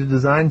trying to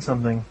design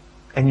something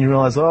and you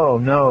realize, oh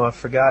no, I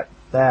forgot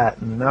that,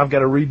 and now I've got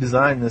to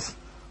redesign this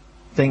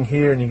thing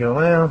here, and you go,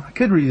 well, I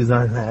could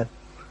redesign that,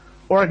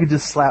 or I could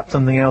just slap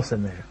something else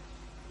in there.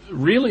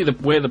 Really,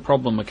 where the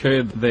problem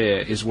occurred there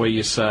is where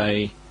you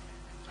say,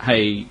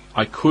 hey,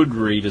 I could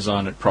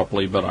redesign it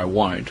properly, but I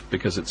won't,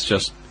 because it's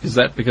just, is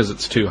that because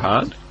it's too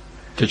hard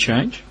to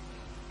change?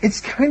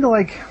 It's kind of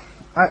like,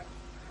 I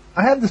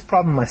have this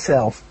problem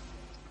myself,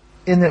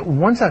 in that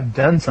once I've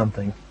done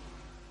something,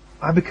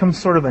 I become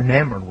sort of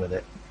enamored with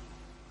it,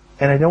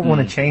 and I don't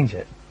want to change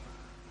it.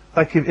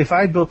 Like if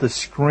I built a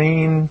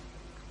screen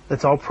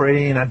that's all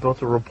pretty, and I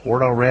built a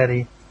report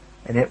already,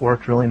 and it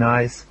worked really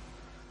nice,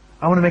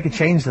 I want to make a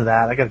change to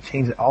that. I got to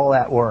change all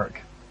that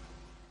work.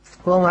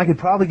 Well, I could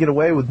probably get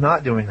away with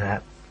not doing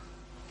that.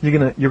 You're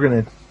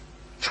gonna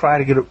try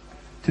to get it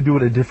to do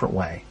it a different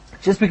way,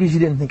 just because you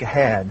didn't think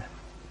ahead.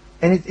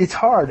 And it's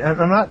hard.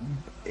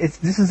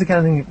 This is the kind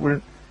of thing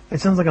where it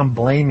sounds like I'm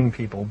blaming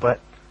people, but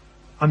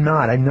I'm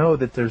not. I know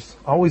that there's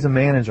always a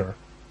manager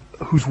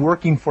who's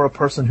working for a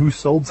person who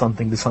sold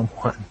something to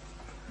someone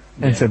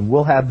and said,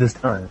 we'll have this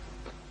done.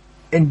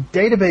 And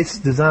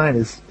database design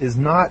is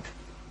not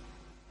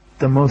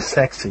the most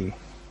sexy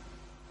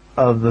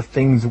of the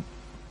things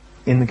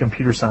in the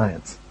computer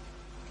science.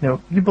 You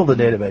build a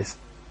database,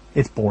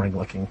 it's boring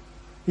looking.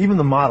 Even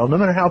the model, no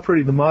matter how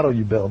pretty the model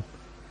you build,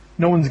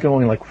 no one's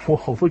going like,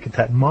 whoa, look at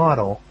that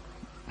model.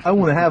 I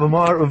want to have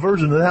a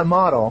version of that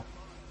model.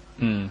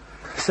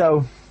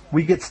 So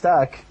we get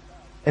stuck,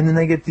 and then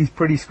they get these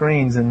pretty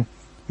screens, and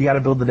you got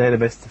to build the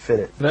database to fit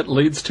it. That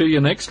leads to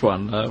your next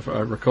one, if I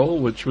recall,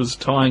 which was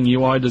tying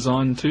UI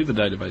design to the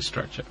database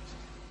structure.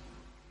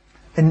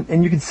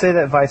 And you could say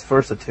that vice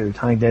versa too,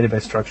 tying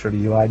database structure to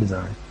UI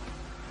design.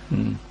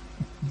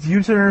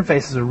 User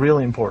interfaces are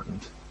really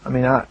important. I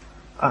mean,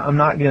 I'm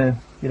not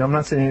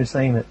sitting here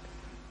saying that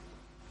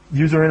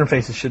user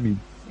interfaces should be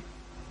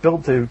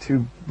built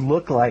to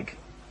look like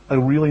a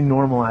really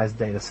normalized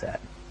data set.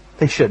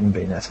 They shouldn't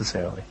be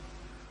necessarily,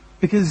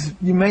 because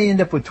you may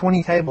end up with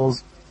 20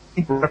 tables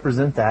to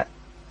represent that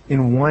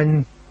in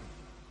one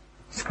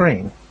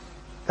screen.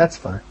 That's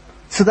fine.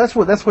 So that's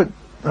what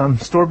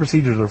stored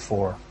procedures are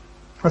for.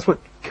 That's what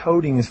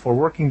coding is for.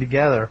 Working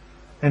together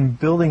and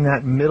building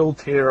that middle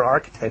tier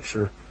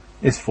architecture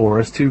is for,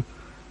 is to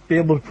be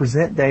able to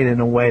present data in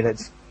a way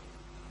that's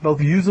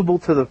both usable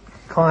to the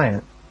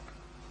client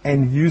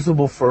and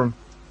usable for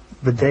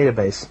the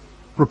database,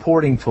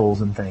 reporting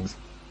tools and things.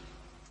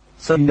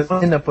 So you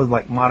don't end up with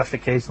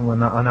modification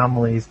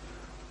anomalies,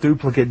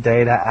 duplicate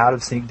data, out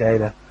of sync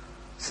data,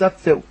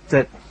 stuff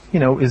that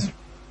is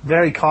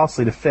very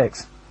costly to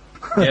fix.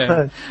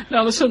 Yeah.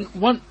 Now listen,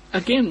 one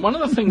of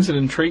the things that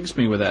intrigues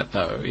me with that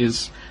though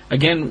is,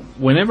 again,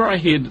 whenever I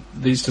hear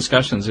these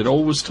discussions, it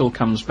always still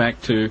comes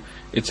back to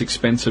it's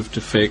expensive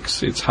to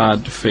fix, it's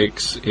hard to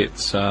fix,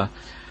 it's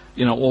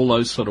all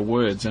those sort of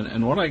words.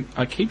 And what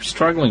I keep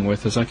struggling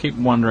with is I keep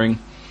wondering,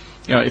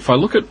 if I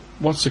look at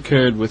what's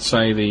occurred with,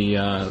 say,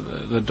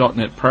 the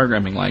 .NET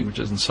programming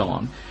languages and so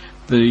on,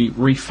 the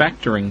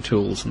refactoring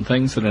tools and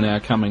things that are now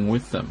coming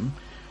with them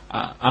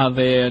are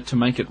there to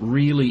make it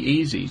really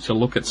easy to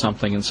look at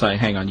something and say,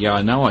 hang on,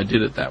 I know I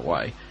did it that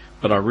way,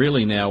 but I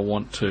really now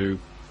want to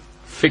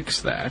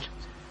fix that,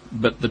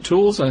 but the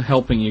tools are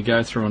helping you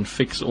go through and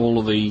fix all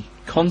of the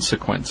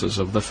consequences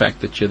of the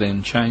fact that you're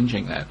then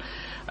changing that.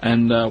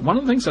 And one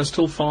of the things I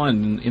still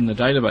find in the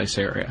database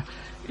area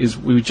is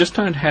we just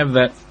don't have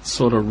that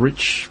sort of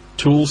rich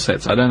tool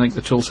sets. I don't think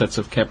the tool sets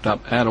have kept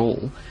up at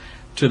all,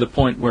 to the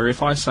point where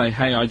if I say,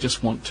 hey, I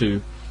just want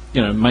to,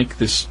 make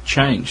this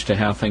change to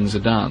how things are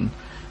done,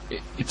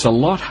 it's a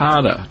lot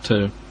harder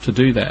to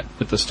do that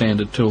with the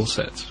standard tool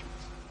sets.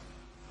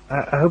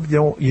 I hope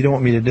you don't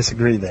want me to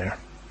disagree there.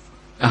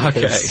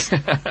 Okay.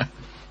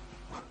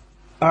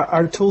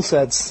 our tool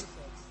sets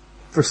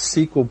for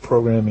SQL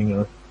programming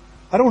are,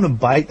 I don't want to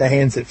bite the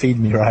hands that feed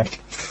me, right?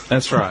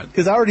 That's right.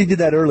 Because I already did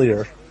that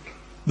earlier.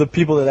 The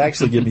people that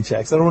actually give me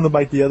checks. I don't want to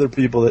bite the other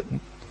people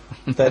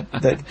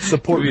that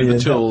support me the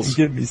and tools.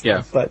 Give me stuff.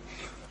 Yeah. But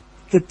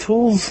the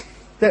tools,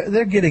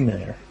 they're getting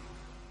there.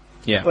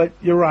 Yeah. But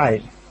you're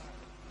right.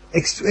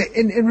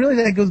 And really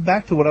that goes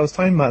back to what I was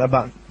talking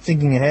about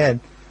thinking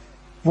ahead.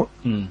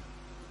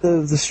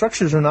 The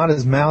structures are not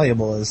as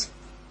malleable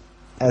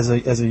as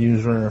a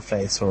user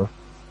interface or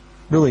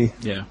really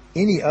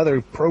any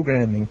other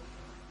programming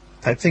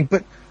type thing.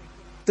 But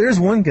there's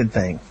one good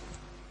thing,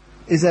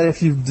 is that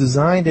if you've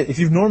designed it, if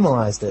you've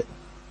normalized it,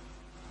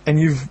 and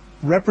you've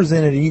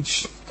represented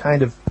each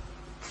kind of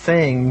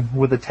thing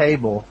with a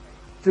table,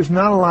 there's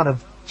not a lot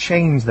of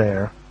change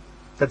there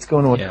that's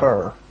going to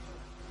occur.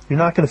 You're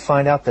not going to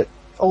find out that,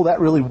 that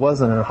really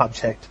wasn't an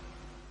object.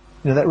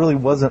 That really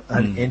wasn't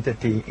an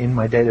entity in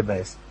my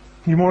database.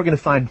 You're more going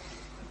to find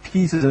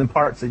pieces and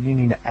parts that you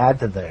need to add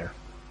to there.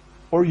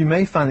 Or you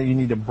may find that you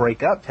need to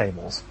break up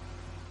tables.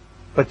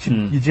 But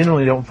you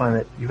generally don't find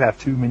that you have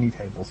too many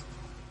tables.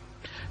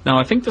 Now,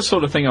 I think the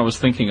sort of thing I was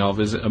thinking of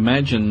is,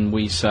 imagine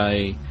we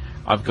say,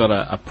 I've got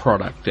a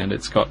product and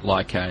it's got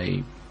like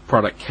a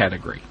product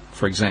category,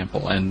 for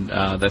example, and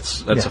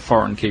that's a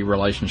foreign key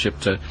relationship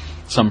to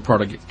some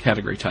product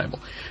category table.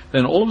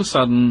 Then all of a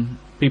sudden,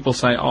 people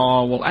say,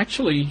 oh, well,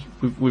 actually,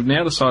 we've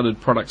now decided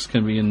products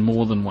can be in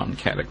more than one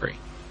category.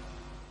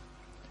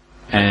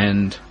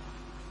 And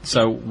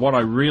so what I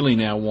really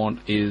now want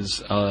is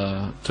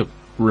to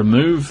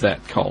remove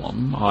that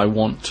column. I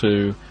want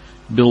to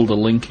build a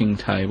linking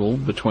table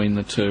between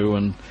the two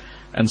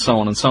and so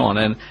on and so on.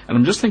 And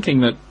I'm just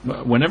thinking that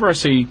whenever I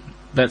see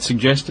that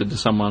suggested to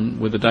someone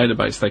with a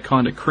database, they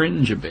kind of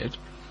cringe a bit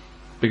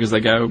because they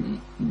go,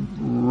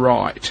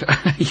 right,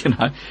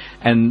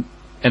 and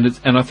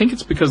I think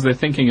it's because they're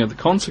thinking of the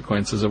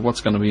consequences of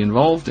what's going to be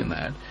involved in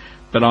that.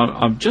 But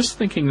I'm just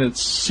thinking that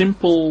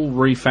simple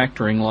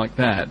refactoring like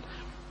that,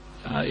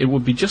 it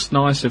would be just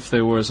nice if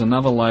there was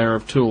another layer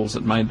of tools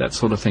that made that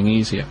sort of thing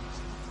easier.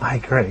 I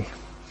agree.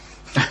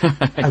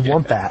 I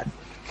want that.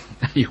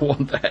 You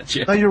want that,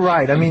 yeah. No, you're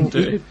right. I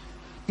mean,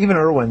 even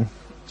Irwin,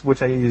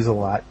 which I use a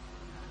lot,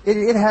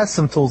 it has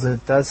some tools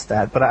that does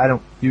that, but I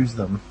don't use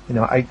them.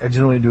 I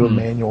generally do a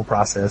manual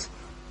process.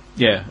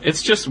 Yeah,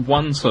 it's just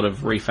one sort of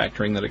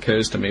refactoring that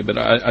occurs to me, but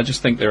I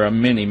just think there are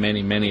many,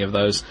 many, many of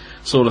those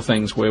sort of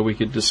things where we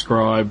could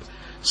describe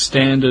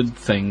standard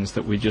things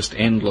that we just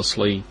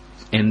endlessly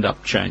end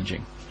up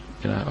changing.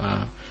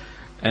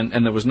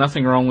 And there was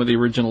nothing wrong with the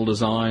original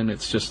design,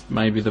 it's just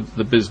maybe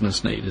the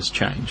business need has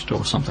changed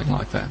or something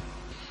like that.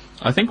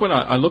 I think when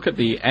I look at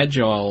the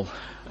Agile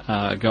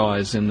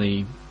guys in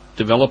the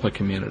developer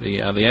community,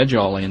 the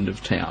Agile end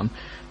of town,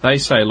 they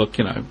say, look,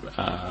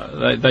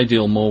 they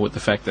deal more with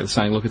the fact that they're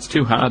saying, look, it's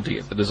too hard to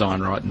get the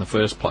design right in the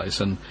first place,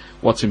 and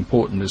what's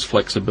important is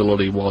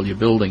flexibility while you're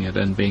building it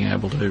and being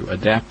able to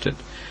adapt it.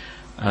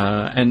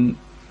 And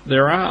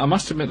I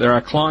must admit, there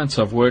are clients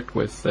I've worked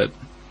with that,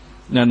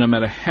 no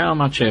matter how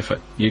much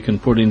effort you can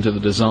put into the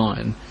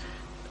design,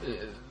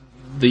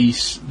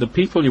 the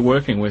people you're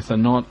working with are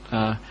not.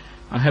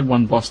 I had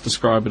one boss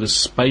describe it as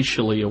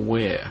spatially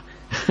aware,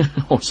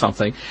 or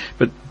something.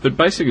 But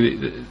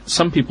basically,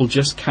 some people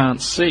just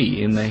can't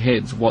see in their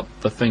heads what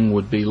the thing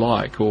would be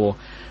like, or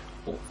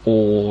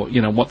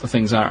what the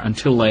things are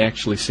until they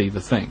actually see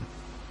the thing.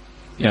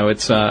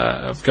 It's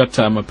I've got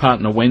my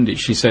partner Wendy.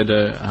 She said.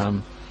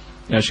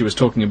 She was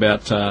talking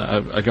about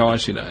a guy,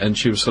 and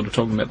she was sort of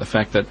talking about the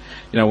fact that,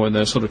 when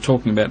they're sort of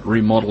talking about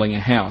remodeling a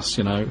house,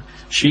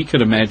 she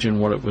could imagine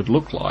what it would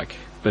look like,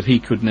 but he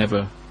could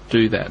never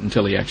do that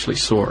until he actually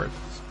saw it.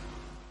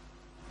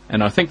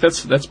 And I think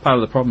that's part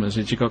of the problem, is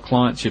that you've got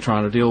clients you're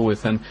trying to deal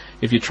with, and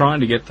if you're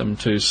trying to get them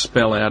to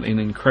spell out in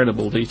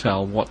incredible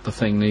detail what the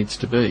thing needs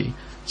to be,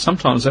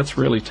 sometimes that's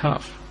really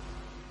tough,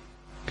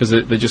 because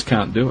they just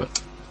can't do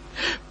it.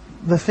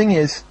 The thing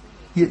is,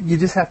 you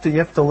just have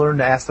to learn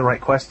to ask the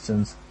right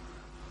questions,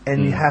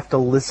 and you have to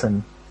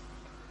listen.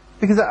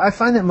 Because I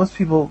find that most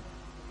people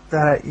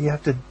that you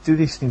have to do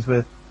these things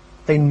with,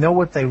 they know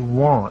what they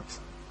want,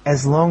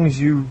 as long as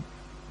you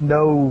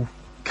know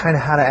kind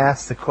of how to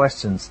ask the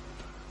questions.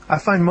 I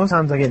find most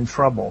times I get in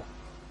trouble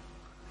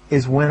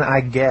is when I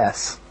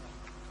guess,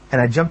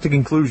 and I jump to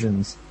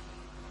conclusions,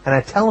 and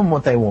I tell them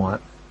what they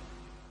want,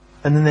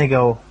 and then they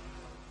go,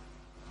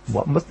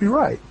 what must be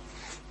right?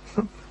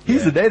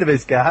 He's the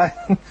database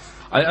guy.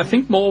 I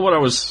think more what I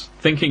was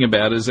thinking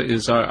about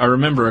is I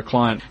remember a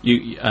client,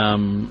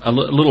 a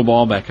little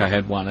while back I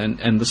had one,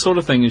 and the sort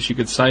of thing is you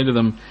could say to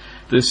them,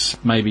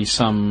 this may be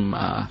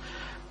some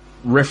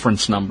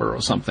reference number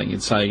or something.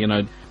 You'd say,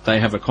 they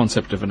have a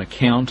concept of an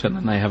account and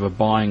then they have a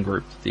buying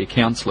group that the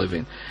accounts live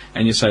in.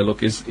 And you say,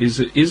 look, is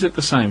it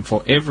the same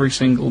for every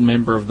single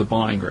member of the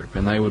buying group?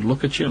 And they would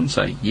look at you and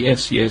say,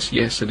 yes, yes,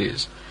 yes, it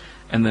is.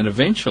 And then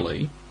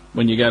eventually,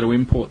 when you go to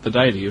import the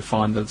data, you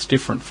find that it's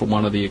different for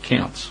one of the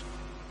accounts.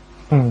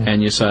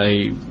 And you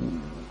say,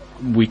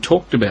 we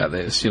talked about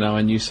this,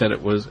 and you said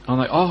it was, I'm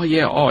like, oh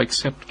yeah,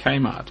 except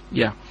Kmart.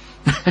 Yeah.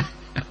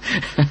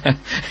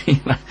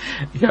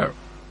 Yeah,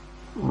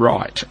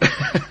 right.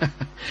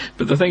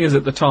 But the thing is,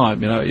 at the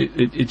time,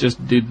 it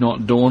just did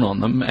not dawn on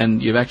them,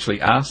 and you've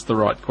actually asked the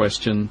right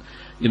question.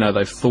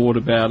 They've thought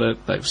about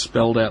it, they've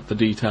spelled out the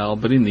detail,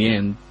 but in the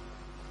end,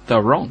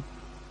 they're wrong.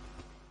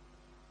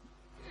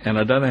 And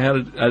I don't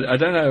know I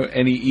don't know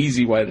any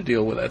easy way to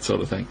deal with that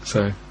sort of thing.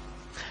 So,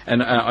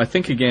 and I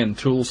think again,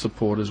 tool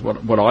support is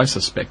what I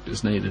suspect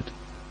is needed.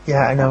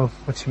 Yeah, I know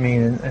what you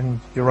mean, and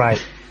you're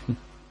right.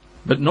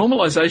 But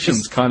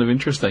normalization's kind of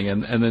interesting,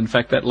 and in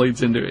fact that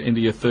leads into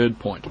your third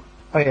point.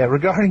 Oh yeah,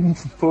 regarding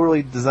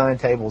poorly designed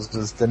tables,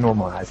 is the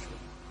normalized.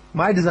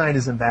 My design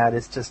isn't bad;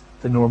 it's just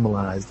the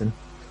normalized,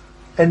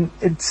 and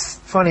it's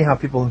funny how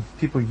people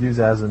use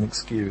that as an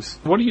excuse.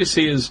 What do you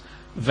see as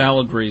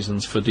valid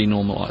reasons for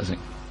denormalizing?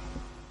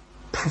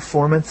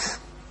 Performance.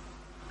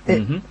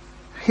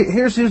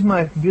 Here's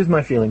my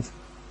feelings.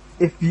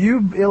 If you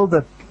build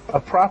a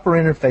proper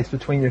interface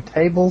between your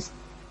tables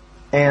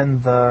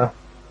and the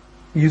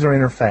user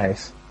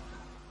interface,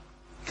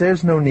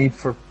 there's no need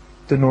for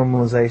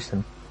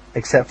denormalization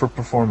except for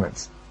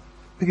performance.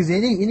 Because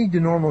any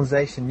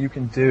denormalization you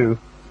can do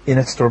in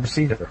a store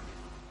procedure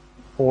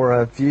or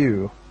a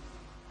view,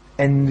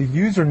 and the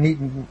user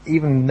needn't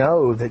even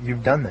know that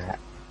you've done that.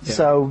 Yeah.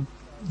 So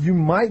you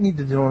might need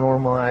to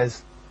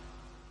denormalize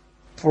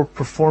for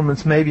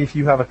performance. Maybe if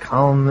you have a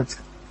column that's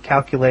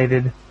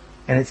calculated,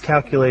 and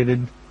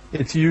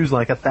it's used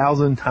like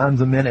 1,000 times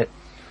a minute,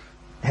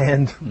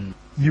 and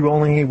you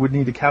only would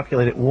need to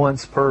calculate it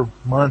once per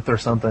month or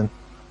something.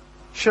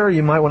 Sure,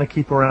 you might want to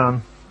keep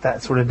around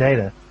that sort of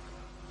data,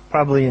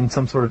 probably in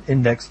some sort of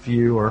index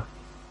view, or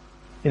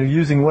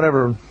using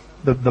whatever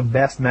the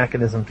best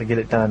mechanism to get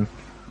it done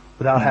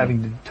without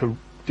having to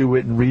do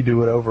it and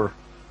redo it over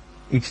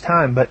each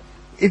time. But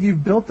if you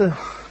built the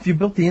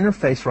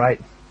interface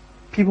right,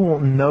 people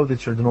won't know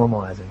that you're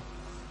denormalizing.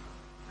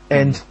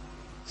 And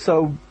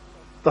so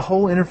the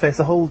whole interface,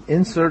 the whole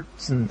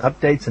inserts and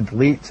updates and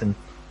deletes and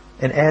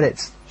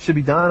edits should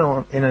be done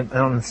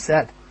on a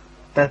set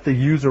that the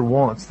user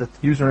wants, that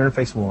the user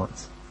interface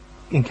wants.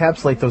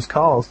 Encapsulate those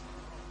calls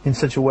in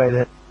such a way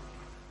that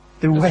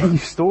the way you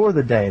store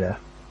the data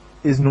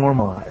is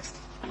normalized.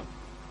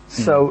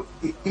 So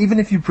even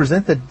if you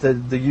present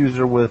the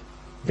user with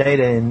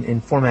data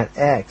in format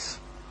X,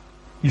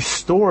 you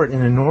store it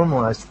in a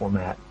normalized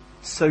format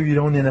so you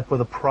don't end up with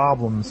the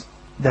problems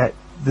that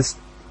this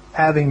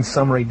having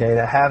summary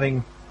data,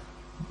 having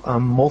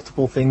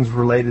multiple things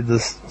related to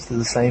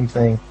the same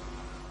thing.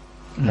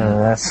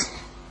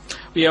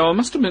 Yeah, I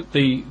must admit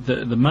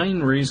the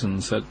main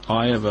reasons that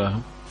I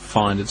ever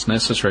find it's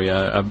necessary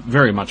are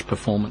very much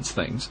performance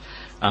things.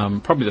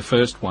 Probably the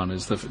first one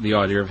is the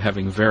idea of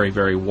having very,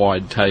 very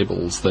wide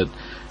tables that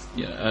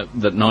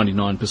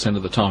 99%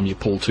 of the time you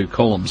pull two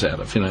columns out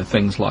of,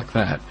 things like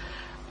that.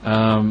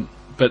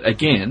 But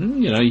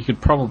again, you could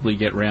probably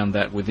get around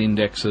that with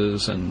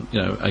indexes and,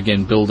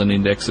 again, build an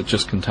index that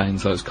just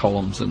contains those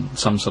columns and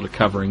some sort of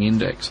covering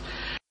index.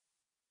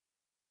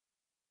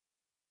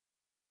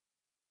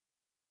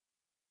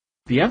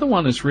 The other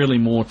one is really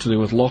more to do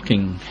with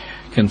locking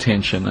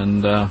contention,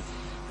 and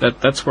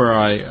that's where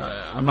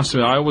I must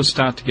admit, I always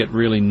start to get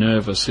really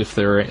nervous if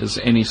there is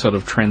any sort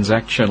of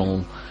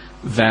transactional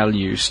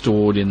value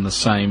stored in the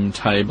same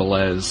table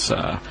as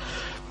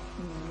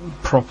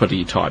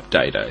property type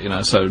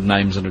data, so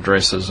names and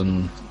addresses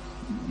and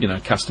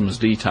customers'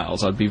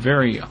 details.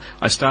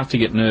 I start to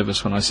get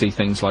nervous when I see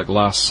things like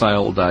last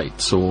sale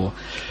dates or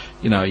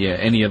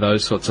any of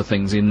those sorts of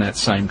things in that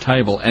same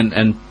table,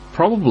 and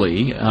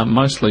probably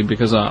mostly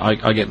because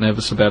I get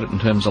nervous about it in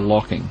terms of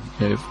locking,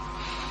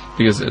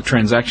 because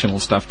transactional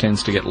stuff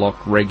tends to get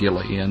locked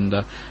regularly, and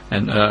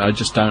I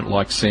just don't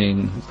like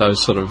seeing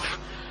those sort of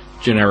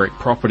generic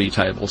property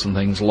tables and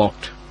things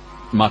locked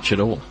much at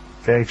all.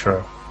 Very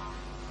true.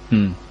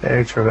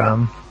 Very true.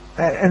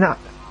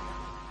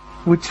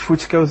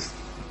 Which goes.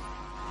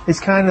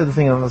 It's kind of the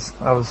thing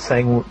I was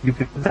saying. You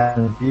could put that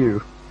in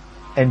view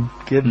and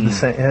give the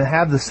same and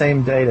have the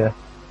same data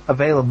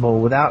available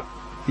without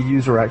the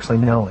user actually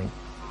knowing.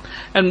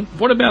 And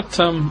what about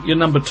your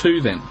number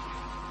two then?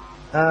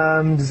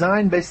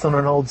 Design based on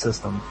an old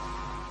system.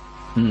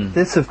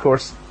 This, of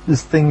course,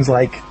 is things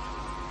like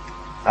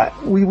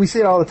we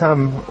see it all the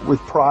time with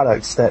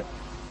products that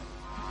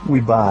we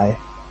buy.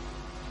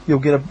 You'll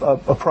get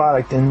a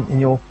product and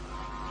you'll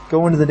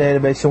go into the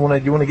database. You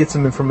want to get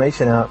some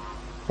information out,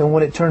 and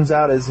what it turns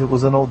out is it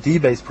was an old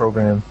DBase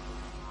program,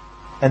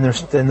 and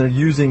they're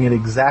using it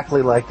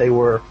exactly like they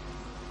were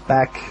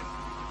back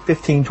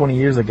 15, 20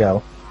 years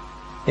ago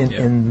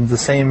in the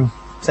same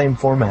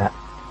format.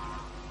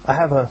 I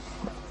have a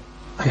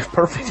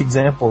perfect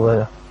example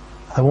that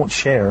I won't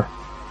share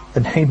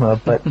the name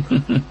of, but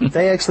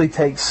they actually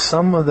take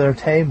some of their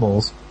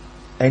tables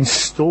and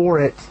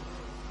store it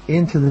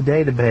into the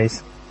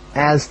database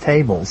as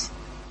tables.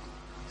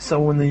 So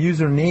when the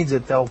user needs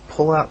it, they'll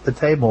pull out the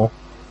table,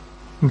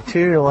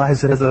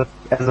 materialize it as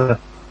a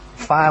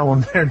file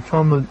on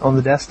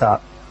the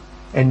desktop,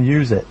 and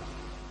use it.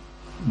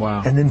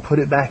 Wow! And then put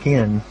it back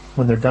in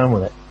when they're done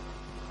with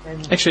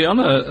it. Actually, on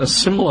a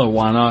similar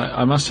one,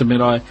 I must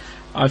admit,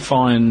 I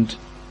find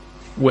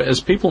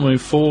as people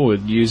move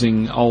forward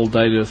using old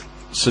data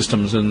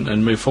systems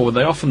and move forward,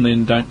 they often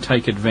then don't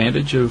take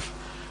advantage of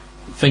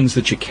things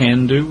that you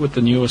can do with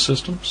the newer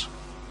systems.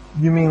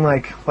 You mean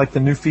like the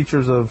new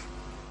features of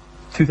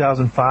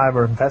 2005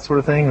 or that sort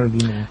of thing, or do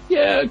you mean?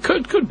 Yeah, it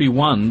could be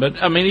one,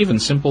 but I mean even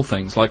simple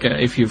things like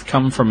if you've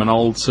come from an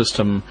old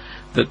system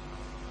that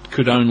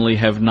could only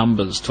have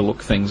numbers to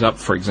look things up,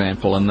 for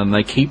example, and then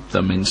they keep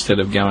them instead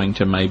of going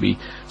to maybe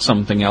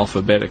something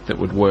alphabetic that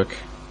would work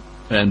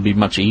and be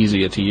much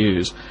easier to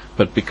use,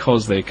 but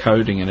because their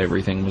coding and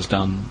everything was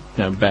done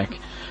back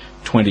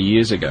 20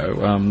 years ago,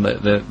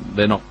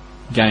 they're not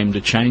game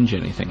to change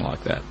anything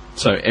like that.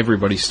 So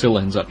everybody still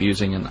ends up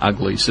using an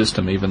ugly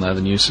system, even though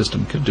the new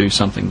system could do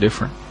something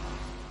different.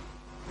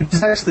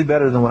 It's actually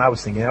better than what I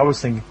was thinking. I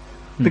was thinking,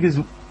 because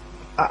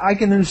I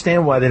can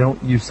understand why they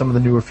don't use some of the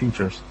newer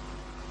features.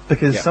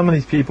 Because some of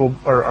these people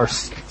are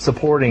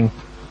supporting,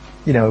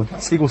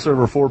 SQL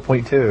Server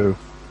 4.2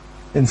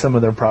 in some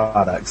of their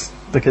products.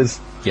 Because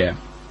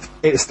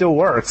it still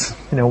works.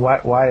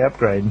 Why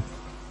upgrade?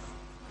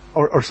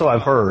 Or so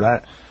I've heard.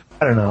 I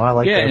don't know. I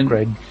like to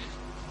upgrade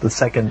the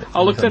second.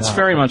 Oh, look, that's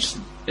very much...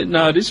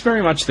 No, it is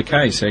very much the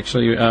case,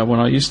 actually. When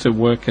I used to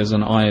work as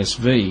an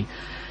ISV,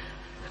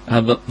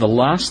 the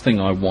last thing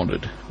I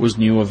wanted was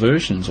newer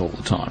versions all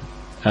the time.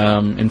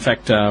 In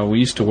fact, we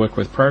used to work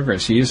with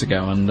Progress years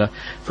ago, and,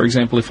 for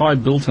example, if I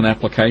built an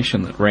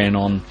application that ran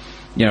on,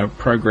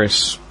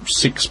 Progress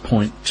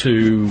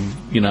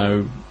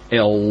 6.2,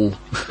 L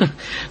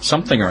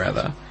something or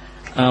other,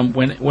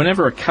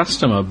 whenever a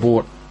customer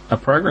bought a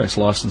Progress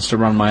license to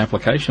run my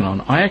application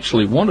on, I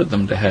actually wanted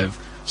them to have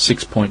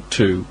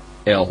 6.2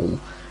 L,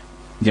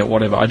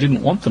 whatever. I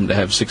didn't want them to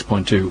have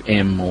 6.2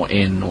 M or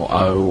N or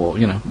O or,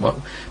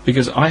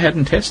 because I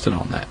hadn't tested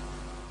on that.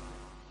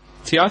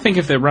 See, I think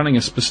if they're running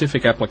a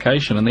specific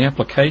application and the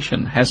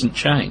application hasn't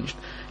changed,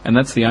 and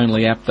that's the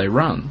only app they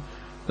run,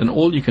 then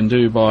all you can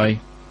do by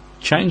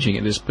changing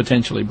it is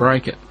potentially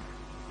break it.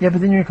 Yeah,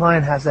 but then your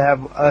client has to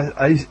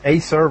have a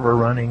server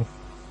running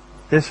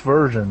this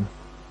version.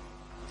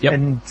 Yep.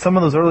 And some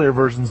of those earlier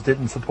versions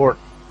didn't support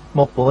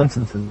multiple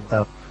instances.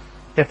 So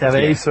you have to have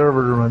a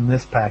server to run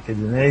this package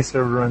and a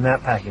server to run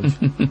that package.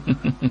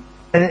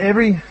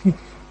 And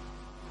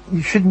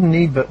you shouldn't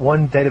need but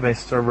one database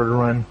server to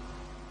run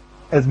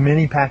as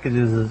many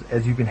packages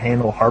as you can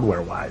handle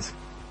hardware-wise.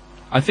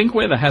 I think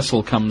where the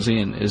hassle comes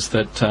in is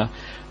that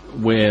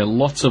where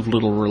lots of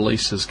little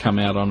releases come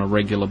out on a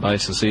regular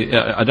basis.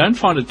 I don't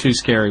find it too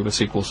scary with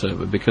SQL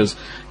Server because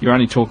you're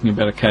only talking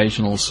about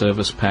occasional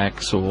service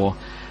packs or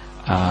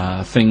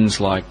things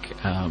like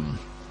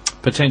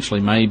potentially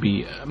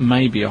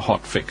maybe a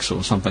hot fix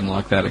or something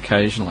like that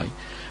occasionally.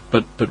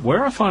 But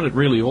where I find it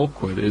really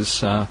awkward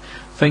is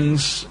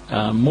things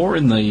more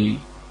in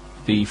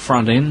the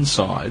front end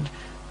side.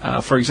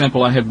 For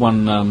example, I had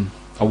one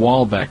a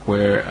while back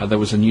where there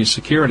was a new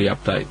security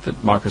update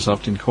that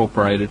Microsoft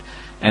incorporated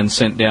and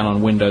sent down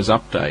on Windows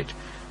Update,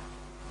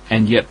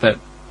 and yet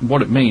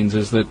what it means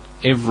is that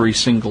every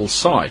single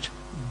site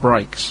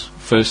breaks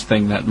first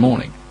thing that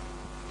morning,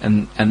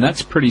 and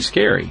that's pretty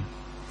scary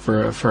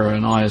for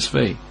an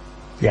ISV.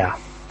 Yeah,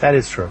 that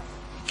is true.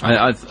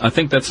 I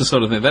think that's the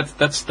sort of thing.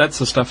 That's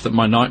the stuff that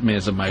my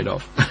nightmares are made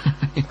of.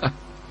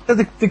 So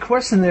the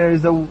question there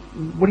is, though,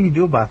 what do you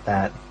do about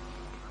that?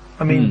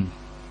 I mean,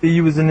 do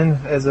you as an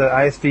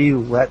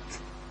ISV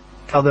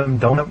tell them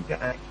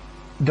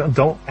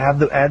don't add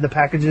the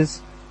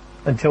packages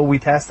until we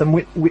test them?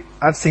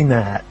 I've seen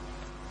that,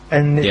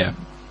 and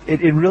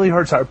it really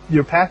hurts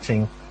your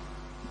patching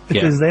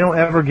because they don't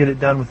ever get it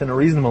done within a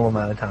reasonable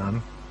amount of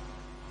time.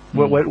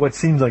 What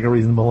seems like a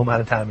reasonable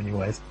amount of time,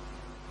 anyways,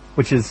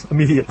 which is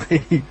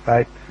immediately,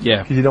 right?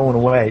 Yeah, because you don't want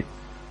to wait.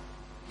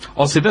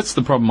 Oh, see, that's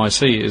the problem I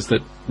see, is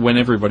that when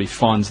everybody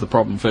finds the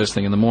problem first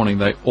thing in the morning,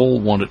 they all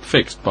want it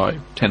fixed by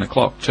 10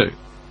 o'clock too,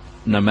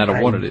 no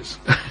matter what it is.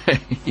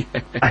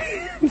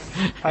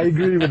 I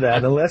agree with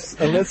that. Unless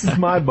it's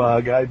my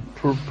bug, I'm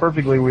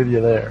perfectly with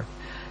you there.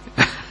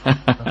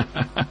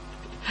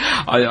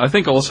 I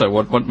think also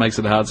what makes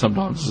it hard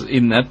sometimes is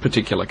in that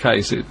particular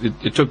case,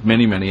 it took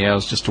many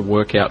hours just to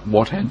work out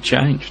what had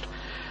changed.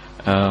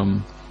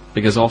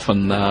 Because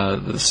often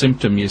the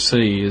symptom you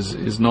see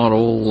is not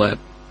all that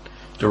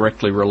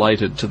directly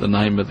related to the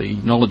name of the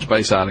knowledge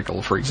base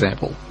article, for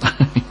example.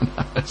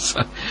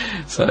 So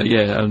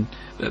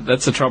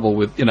that's the trouble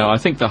with, I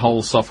think the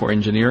whole software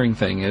engineering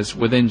thing is,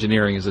 with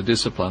engineering as a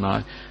discipline,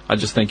 I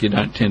just think you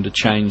don't tend to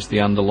change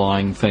the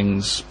underlying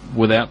things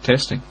without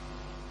testing.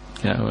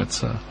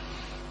 It's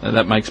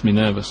that makes me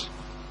nervous.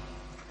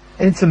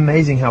 And it's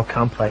amazing how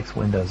complex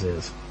Windows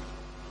is,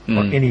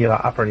 or any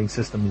operating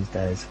system these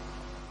days.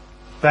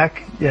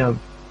 Back in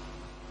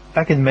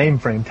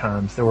mainframe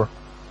times,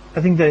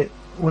 I think that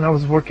when I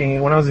was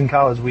in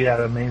college, we had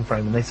a mainframe,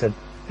 and they said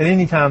at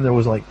any time there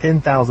was like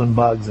 10,000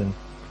 bugs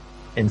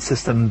in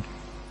System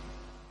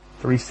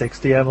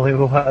 360, I believe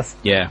it was.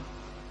 Yeah.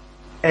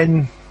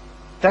 And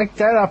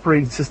that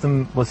operating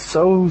system was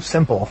so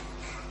simple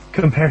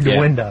compared to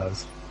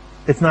Windows.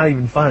 It's not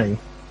even funny.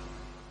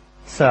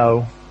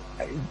 So,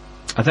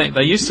 I think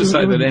they used to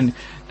say that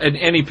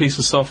any piece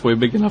of software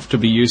big enough to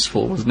be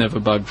useful was never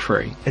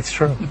bug-free. It's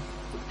true.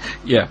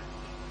 Yeah.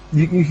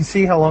 You can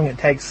see how long it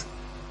takes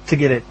to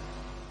get it.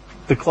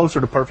 The closer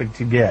to perfect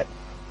you get,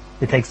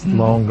 it takes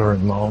longer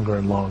and longer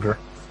and longer.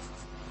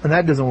 And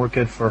that doesn't work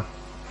good for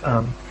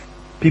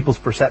people's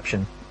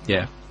perception.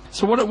 Yeah.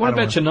 So what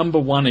about your number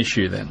one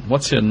issue then?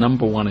 What's your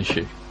number one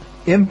issue?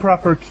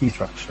 Improper key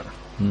structure.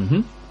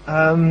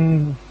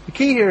 Mm-hmm. The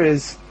key here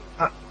is,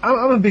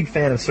 I'm a big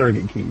fan of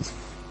surrogate keys.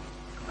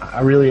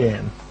 I really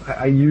am.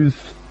 I use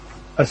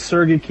a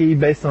surrogate key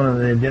based on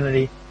an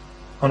identity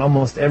on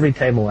almost every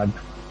table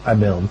I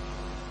build.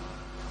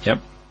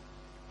 Yep.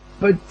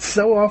 But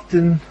so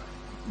often,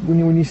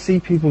 when you see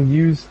people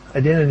use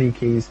identity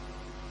keys,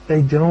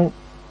 they don't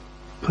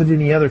put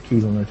any other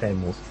keys on their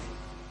tables.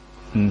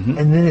 Mm-hmm.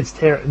 And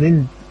then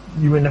then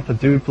you end up with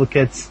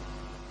duplicates,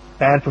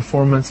 bad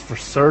performance for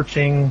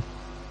searching,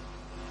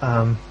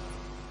 and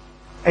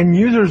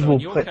users will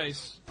put...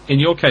 In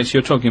your case,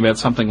 you're talking about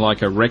something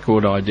like a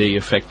record ID,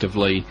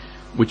 effectively,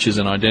 which is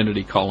an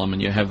identity column,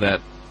 and you have that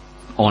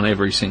on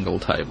every single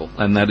table,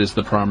 and that is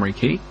the primary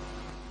key?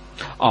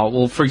 Oh,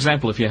 well, for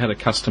example, if you had a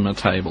customer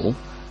table,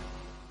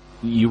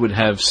 you would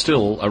have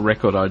still a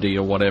record ID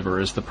or whatever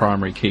as the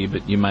primary key,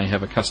 but you may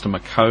have a customer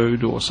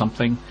code or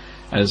something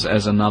as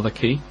another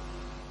key?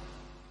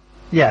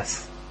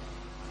 Yes.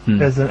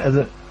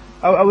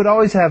 I would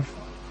always have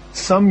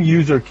some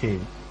user key.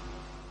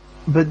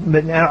 But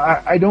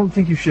now I don't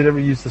think you should ever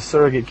use the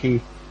surrogate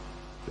key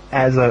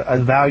as a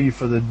value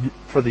for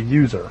the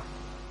user,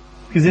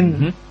 because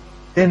then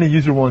the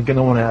user going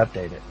to want to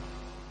update it.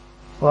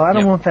 Well, I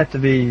don't want that to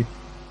be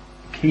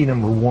key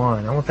number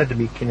 1. I want that to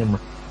be key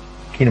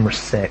number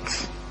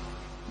 6.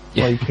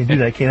 Yeah. Well, you can't do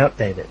that. You can't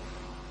update it.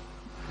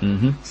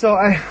 Mm-hmm. So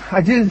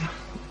I did.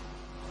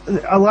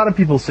 A lot of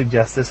people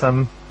suggest this.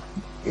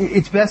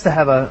 It's best to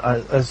have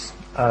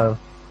a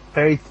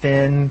very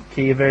thin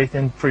key, very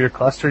thin for your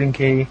clustering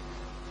key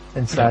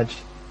and such.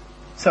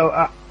 So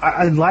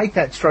I like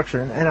that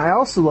structure, and I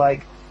also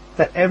like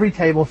that every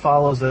table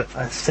follows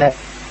a set.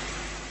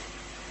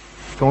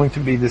 It's going to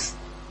be this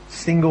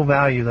single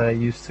value that I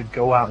use to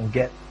go out and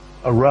get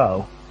a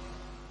row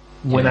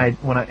when I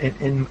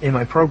in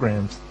my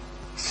programs.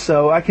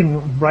 So I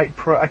can write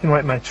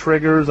my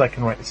triggers. I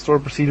can write the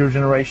stored procedure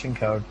generation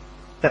code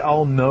that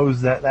all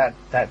knows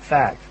that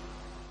fact.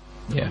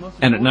 Yeah,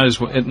 and it knows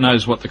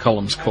what the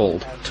column's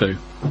called too.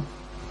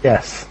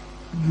 Yes.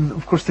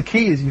 Of course, the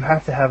key is you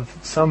have to have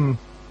some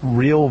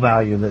real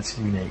value that's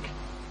unique.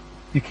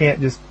 You can't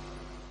just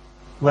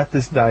let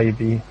this value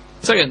be.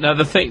 So now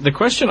the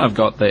question I've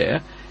got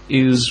there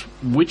is,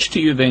 which do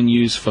you then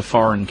use for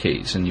foreign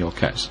keys in your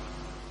case?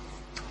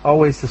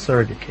 Always the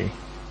surrogate key.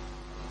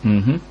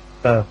 Mm-hmm.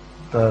 The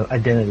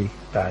identity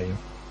value.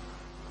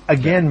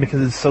 Again,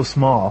 because it's so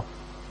small,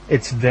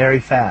 it's very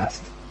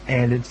fast,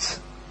 and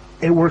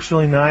it works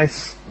really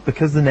nice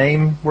because the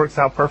name works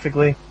out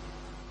perfectly.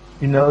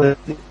 You know that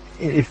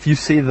if you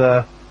see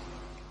the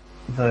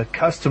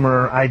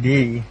customer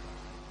ID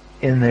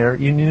in there,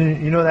 you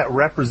know that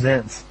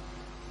represents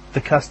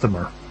the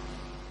customer.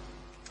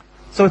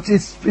 So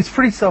it's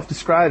pretty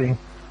self-describing.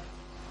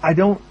 I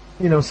don't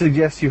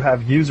suggest you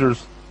have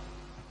users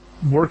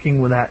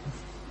working with that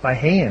by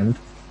hand,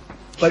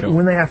 but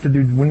when they have to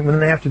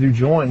do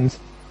joins,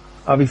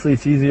 obviously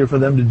it's easier for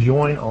them to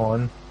join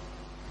on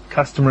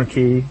customer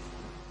key,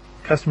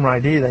 customer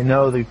ID. They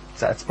know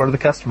that's part of the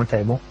customer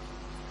table,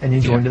 and you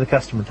join to the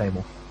customer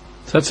table.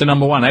 So that's the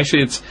number one.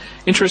 Actually, it's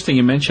interesting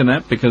you mention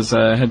that, because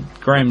I had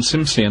Graham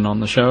Simpson on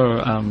the show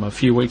a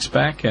few weeks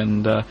back,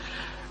 and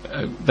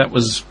that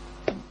was,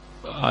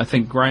 I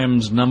think,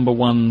 Graham's number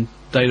one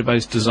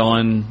database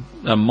design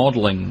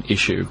modeling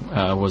issue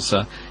was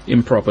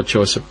improper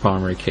choice of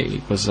primary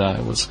key.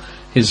 Was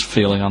his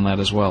feeling on that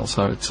as well.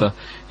 So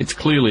it's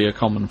clearly a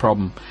common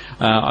problem.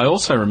 I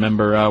also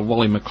remember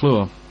Wally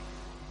McClure,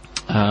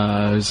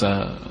 who's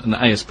an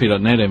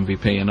ASP.NET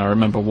MVP, and I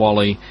remember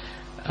Wally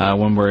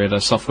when we were at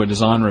a software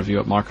design review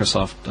at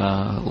Microsoft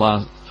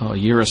a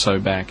year or so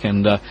back,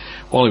 and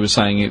Wally was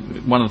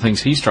saying one of the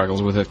things he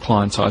struggles with at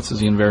client sites is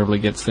he invariably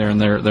gets there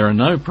and there are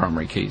no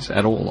primary keys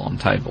at all on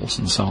tables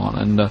and so on,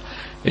 and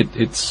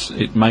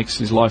it makes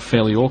his life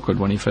fairly awkward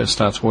when he first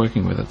starts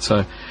working with it.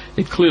 So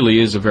it clearly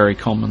is a very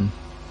common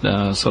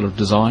sort of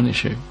design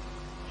issue.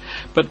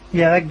 But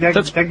yeah, that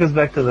goes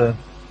back to the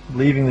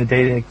leaving the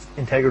data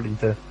integrity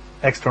to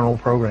external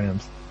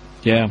programs.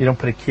 Yeah. You don't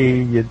put a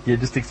key. You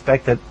just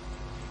expect that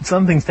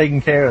something's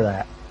taking care of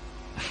that,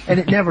 and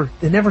it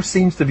never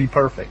seems to be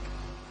perfect.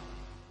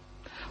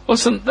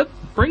 Listen, that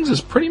brings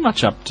us pretty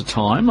much up to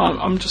time.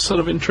 I'm just sort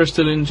of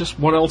interested in just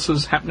what else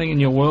is happening in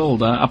your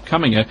world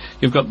upcoming.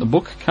 You've got the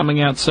book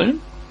coming out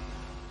soon?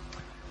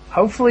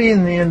 Hopefully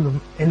in the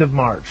end of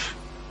March.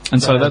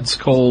 And so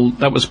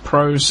that was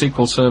Pro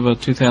SQL Server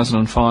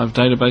 2005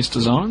 database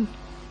design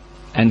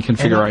and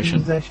configuration.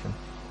 And optimization.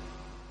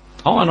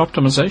 Oh, and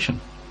optimization.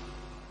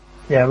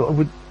 Yeah,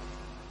 we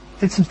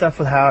did some stuff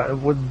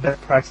with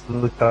best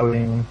practices with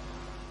coding,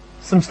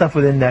 some stuff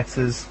with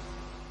indexes.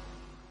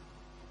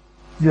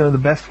 The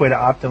best way to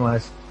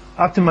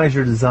optimize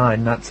your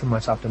design, not so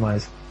much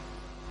optimize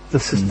the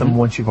system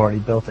once you've already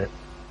built it.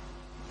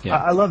 Yeah.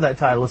 I love that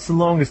title. It's the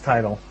longest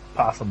title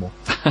possible.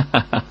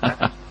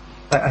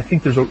 I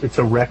think it's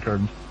a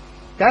record.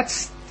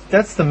 That's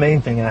the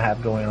main thing I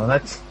have going on.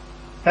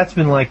 That's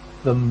been like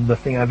the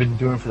thing I've been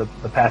doing for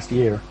the past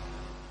year.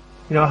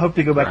 I hope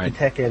to go back to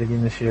Tech Ed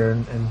again this year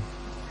and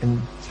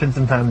spend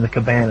some time in the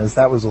cabanas.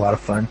 That was a lot of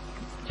fun.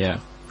 Yeah.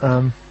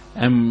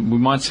 And we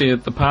might see you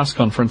at the PASS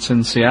conference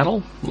in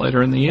Seattle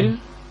later in the year.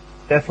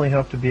 Definitely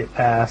hope to be at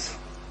PASS.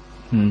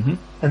 Mm-hmm.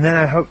 And then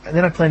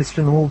I plan to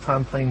spend a little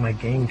time playing my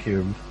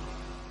GameCube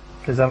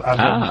because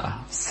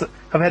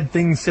I've had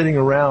things sitting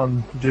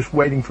around just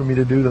waiting for me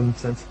to do them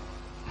since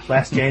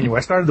last January.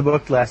 I started the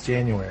book last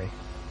January.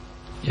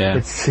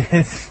 Yeah.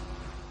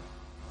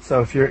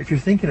 So if you're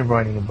thinking of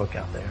writing a book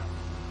out there,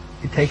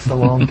 it takes a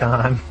long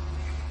time,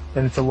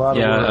 and it's a lot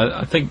of work. Yeah,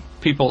 I think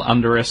people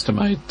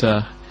underestimate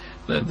the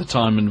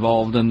time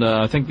involved, and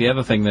I think the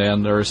other thing they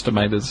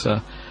underestimate is,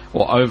 or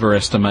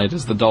overestimate,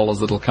 is the dollars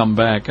that'll come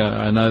back.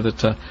 I know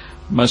that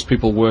most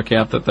people work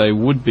out that they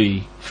would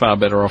be far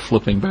better off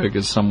flipping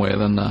burgers somewhere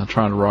than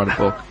trying to write a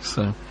book.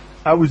 So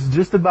I was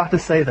just about to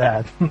say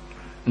that.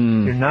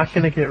 You're not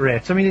going to get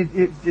rich. I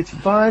mean, it's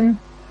fun,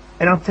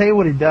 and I'll tell you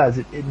what it does.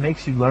 It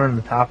makes you learn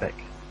the topic.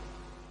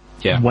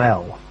 Yeah.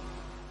 Well,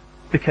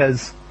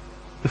 because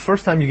the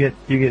first time you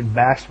get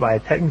bashed by a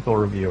technical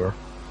reviewer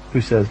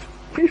who says,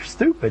 "You're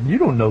stupid. You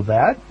don't know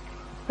that.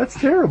 That's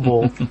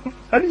terrible.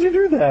 How did you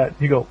do that?"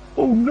 You go,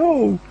 "Oh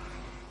no."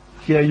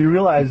 You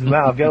realize,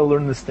 wow, I've got to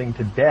learn this thing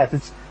to death.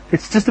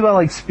 It's just about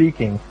like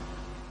speaking,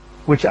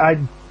 which I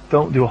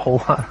don't do a whole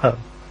lot of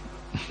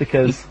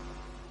because,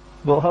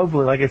 well,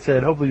 hopefully, like I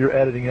said, hopefully you're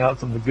editing out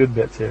some of the good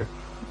bits here,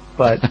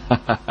 but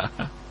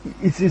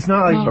it's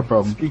not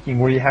like speaking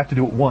where you have to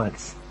do it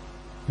once.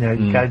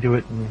 You got to do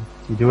it, and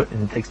you do it,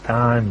 and it takes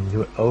time, and you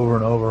do it over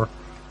and over.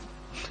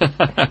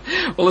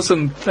 Well,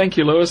 listen, thank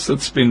you, Louis.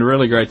 It's been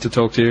really great to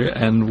talk to you,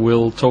 and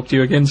we'll talk to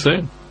you again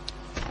soon.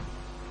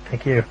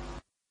 Thank you.